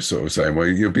and just sort of saying, well,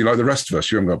 you'll be like the rest of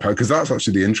us, you haven't got power. Because that's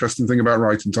actually the interesting thing about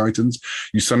writing Titans.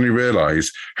 You suddenly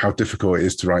realize how difficult it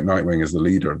is to write Nightwing as the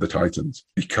leader of the Titans,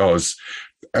 because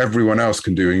everyone else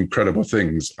can do incredible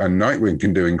things and Nightwing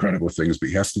can do incredible things, but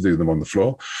he has to do them on the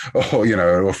floor, or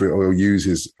use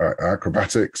his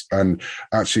acrobatics. And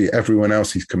actually everyone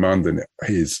else he's commanding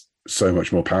is so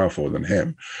much more powerful than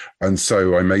him. And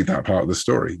so I made that part of the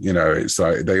story. It's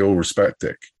like they all respect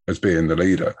Dick as being the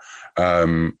leader.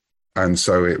 And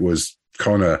so it was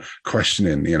Connor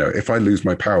questioning, if I lose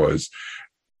my powers,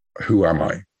 who am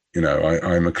I?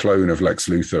 I'm a clone of Lex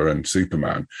Luthor and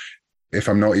Superman. If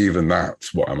I'm not even that,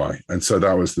 what am I? And so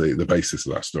that was the basis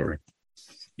of that story.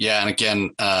 Yeah. And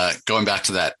again, going back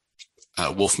to that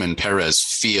Wolfman Perez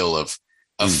feel of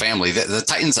family, the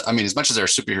Titans, I mean, as much as they're a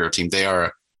superhero team, they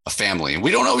are a family, and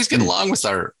we don't always get along with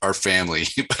our family,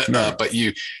 but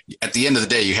you, at the end of the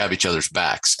day, you have each other's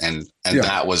backs. And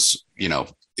that was,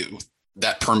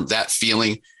 that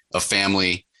feeling of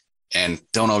family, and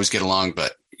don't always get along,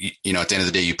 but at the end of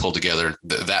the day, you pull together.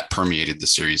 That permeated the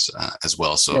series as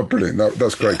well. So brilliant.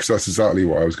 That's great. Cause that's exactly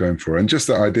what I was going for. And just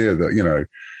the idea that,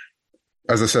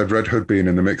 as I said, Red Hood being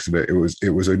in the mix of it, it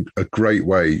was a great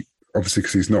way, obviously,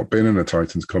 because he's not been in a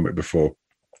Titans comic before,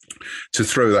 to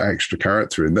throw that extra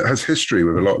character in that has history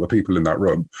with a lot of the people in that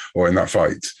room or in that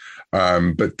fight,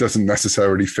 but doesn't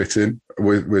necessarily fit in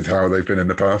with how they've been in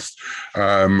the past.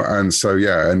 And so,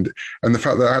 yeah, and the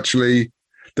fact that actually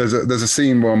there's a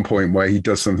scene one point where he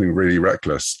does something really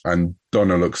reckless and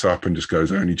Donna looks up and just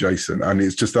goes, only Jason. And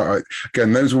it's just that,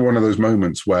 again, those were one of those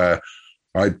moments where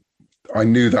I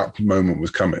knew that moment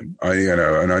was coming.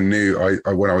 And I knew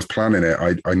when I was planning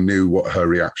it, I knew what her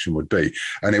reaction would be.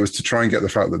 And it was to try and get the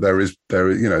fact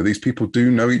that these people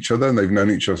do know each other and they've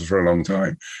known each other for a long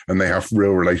time and they have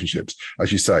real relationships.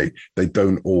 As you say, they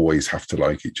don't always have to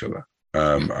like each other.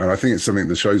 And I think it's something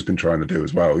the show's been trying to do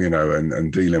as well,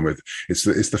 and dealing with it's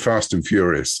the fast and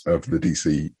furious of the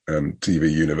DC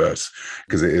TV universe,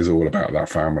 because it is all about that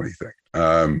family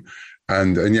thing.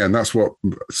 And that's what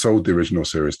sold the original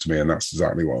series to me, and that's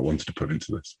exactly what I wanted to put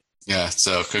into this. Yeah.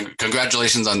 So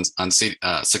congratulations on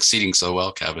succeeding so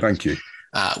well, Cavan. Thank you.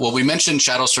 Well, we mentioned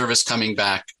Shadow Service coming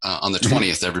back on the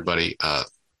 20th, everybody,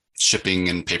 shipping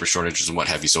and paper shortages and what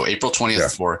have you. So April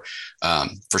 20th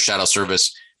for Shadow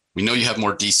Service. We know you have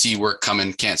more DC work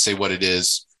coming. Can't say what it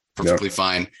is. Perfectly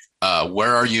fine.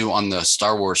 Where are you on the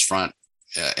Star Wars front?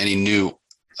 Any new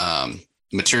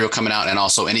material coming out, and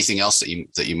also anything else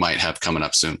that you might have coming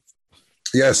up soon?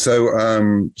 Yeah,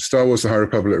 so Star Wars: The High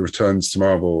Republic returns to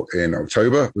Marvel in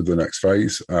October with the next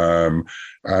phase.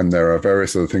 And there are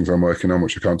various other things I'm working on,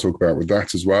 which I can't talk about with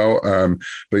that as well.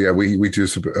 But yeah, we do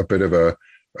a bit of a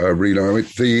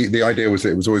relaunch. The idea was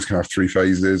that it was always going to have 3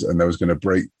 phases, and there was going to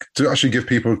break to actually give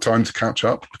people time to catch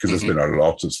up, because there's been a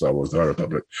lot of Star Wars: The High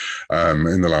Republic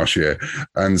in the last year.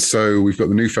 And so we've got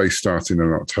the new phase starting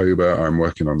in October. I'm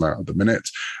working on that at the minute.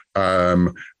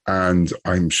 And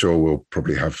I'm sure we'll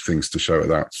probably have things to show at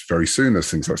that very soon. There's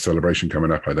things like Celebration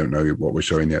coming up. I don't know what we're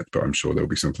showing yet, but I'm sure there'll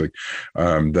be something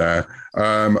there.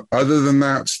 Other than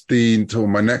that,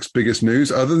 my next biggest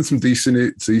news, other than some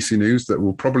DC news that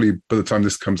will probably, by the time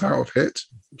this comes out, have hit.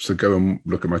 So go and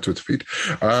look at my Twitter feed.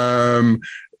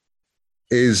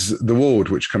 Is The Ward,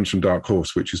 which comes from Dark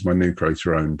Horse, which is my new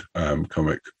creator-owned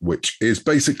comic, which is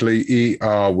basically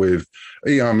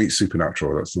ER meets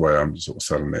Supernatural. That's the way I'm sort of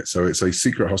selling it. So it's a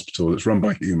secret hospital that's run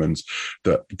by humans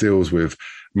that deals with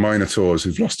minotaurs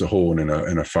who've lost a horn in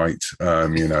a fight.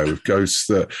 With ghosts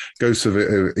have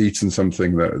eaten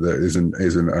something that isn't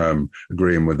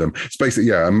agreeing with them. It's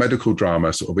basically a medical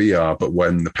drama, sort of ER, but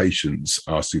when the patients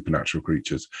are supernatural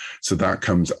creatures. So that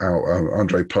comes out.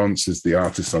 Andre Ponce is the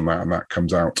artist on that, and that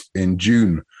comes out in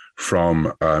June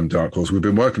from Dark Horse. We've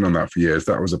been working on that for years.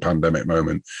 That was a pandemic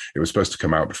moment. It was supposed to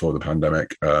come out before the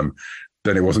pandemic.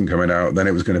 Then it wasn't coming out. Then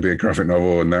it was going to be a graphic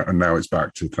novel, and now it's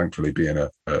back to thankfully being a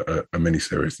mini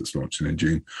series that's launching in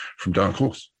June from Dark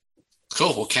Horse.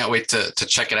 Cool. Well, can't wait to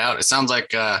check it out. It sounds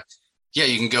like you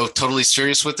can go totally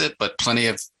serious with it, but plenty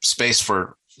of space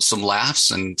for some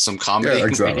laughs and some comedy. Yeah,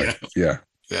 exactly. Yeah,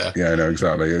 no,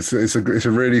 exactly. It's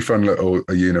a really fun little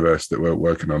universe that we're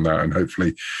working on that, and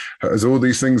hopefully, as all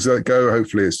these things go,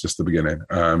 hopefully it's just the beginning.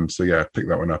 So yeah, pick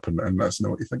that one up and let us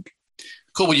know what you think.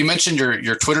 Cool. Well, you mentioned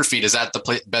your Twitter feed. Is that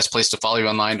the best place to follow you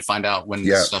online to find out when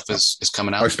stuff is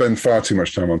coming out? I spend far too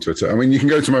much time on Twitter. I mean, you can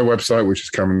go to my website, which is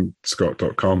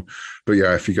cavanscott.com. But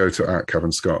yeah, if you go to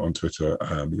 @CavanScott on Twitter,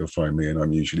 you'll find me, and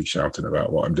I'm usually shouting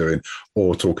about what I'm doing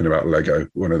or talking about Lego,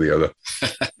 one or the other.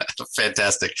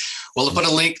 Fantastic. Well, I'll put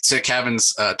a link to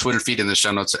Cavan's Twitter feed in the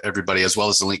show notes, everybody, as well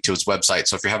as a link to his website.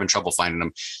 So if you're having trouble finding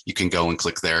him, you can go and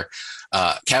click there.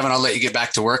 Cavan, I'll let you get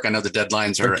back to work. I know the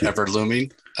deadlines are ever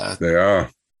looming. They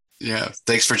are. Yeah.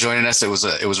 Thanks for joining us. It was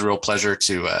a real pleasure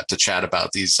to chat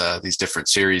about these different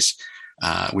series.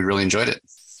 We really enjoyed it.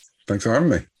 Thanks for having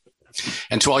me.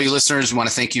 And to all you listeners, we want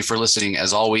to thank you for listening.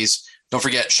 As always, don't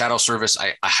forget Shadow Service.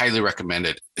 I highly recommend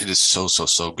it. It is so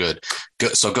good.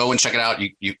 So go and check it out.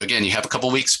 You have a couple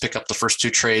weeks, pick up the first 2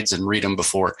 trades and read them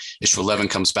before issue 11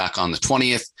 comes back on the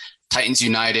 20th. Titans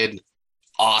United.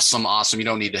 Awesome. You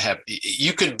don't need to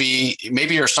you could be,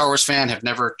 maybe you're a Star Wars fan, have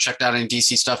never checked out any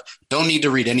DC stuff. Don't need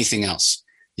to read anything else.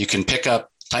 You can pick up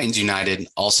Titans United,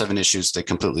 all 7 issues. They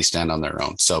completely stand on their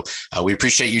own. So we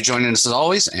appreciate you joining us as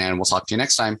always, and we'll talk to you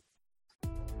next time.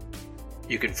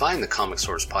 You can find the Comic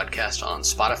Source podcast on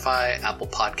Spotify, Apple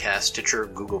Podcasts, Stitcher,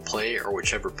 Google Play, or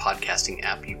whichever podcasting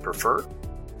app you prefer.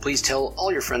 Please tell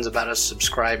all your friends about us,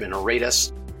 subscribe, and rate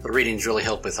us. The ratings really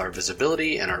help with our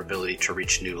visibility and our ability to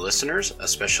reach new listeners,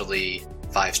 especially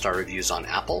 5-star reviews on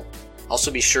Apple. Also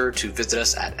be sure to visit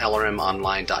us at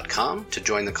lrmonline.com to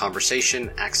join the conversation,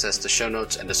 access the show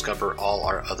notes, and discover all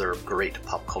our other great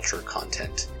pop culture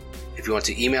content. If you want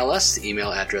to email us, the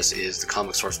email address is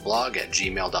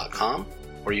thecomicsourceblog@gmail.com,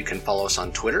 or you can follow us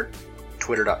on Twitter,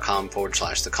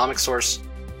 twitter.com/thecomicsource.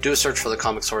 Do a search for The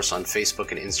Comic Source on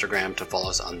Facebook and Instagram to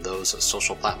follow us on those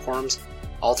social platforms.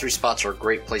 All 3 spots are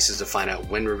great places to find out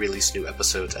when we release new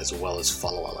episodes, as well as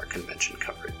follow all our convention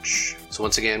coverage. So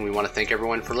once again, we want to thank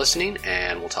everyone for listening,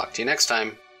 and we'll talk to you next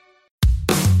time.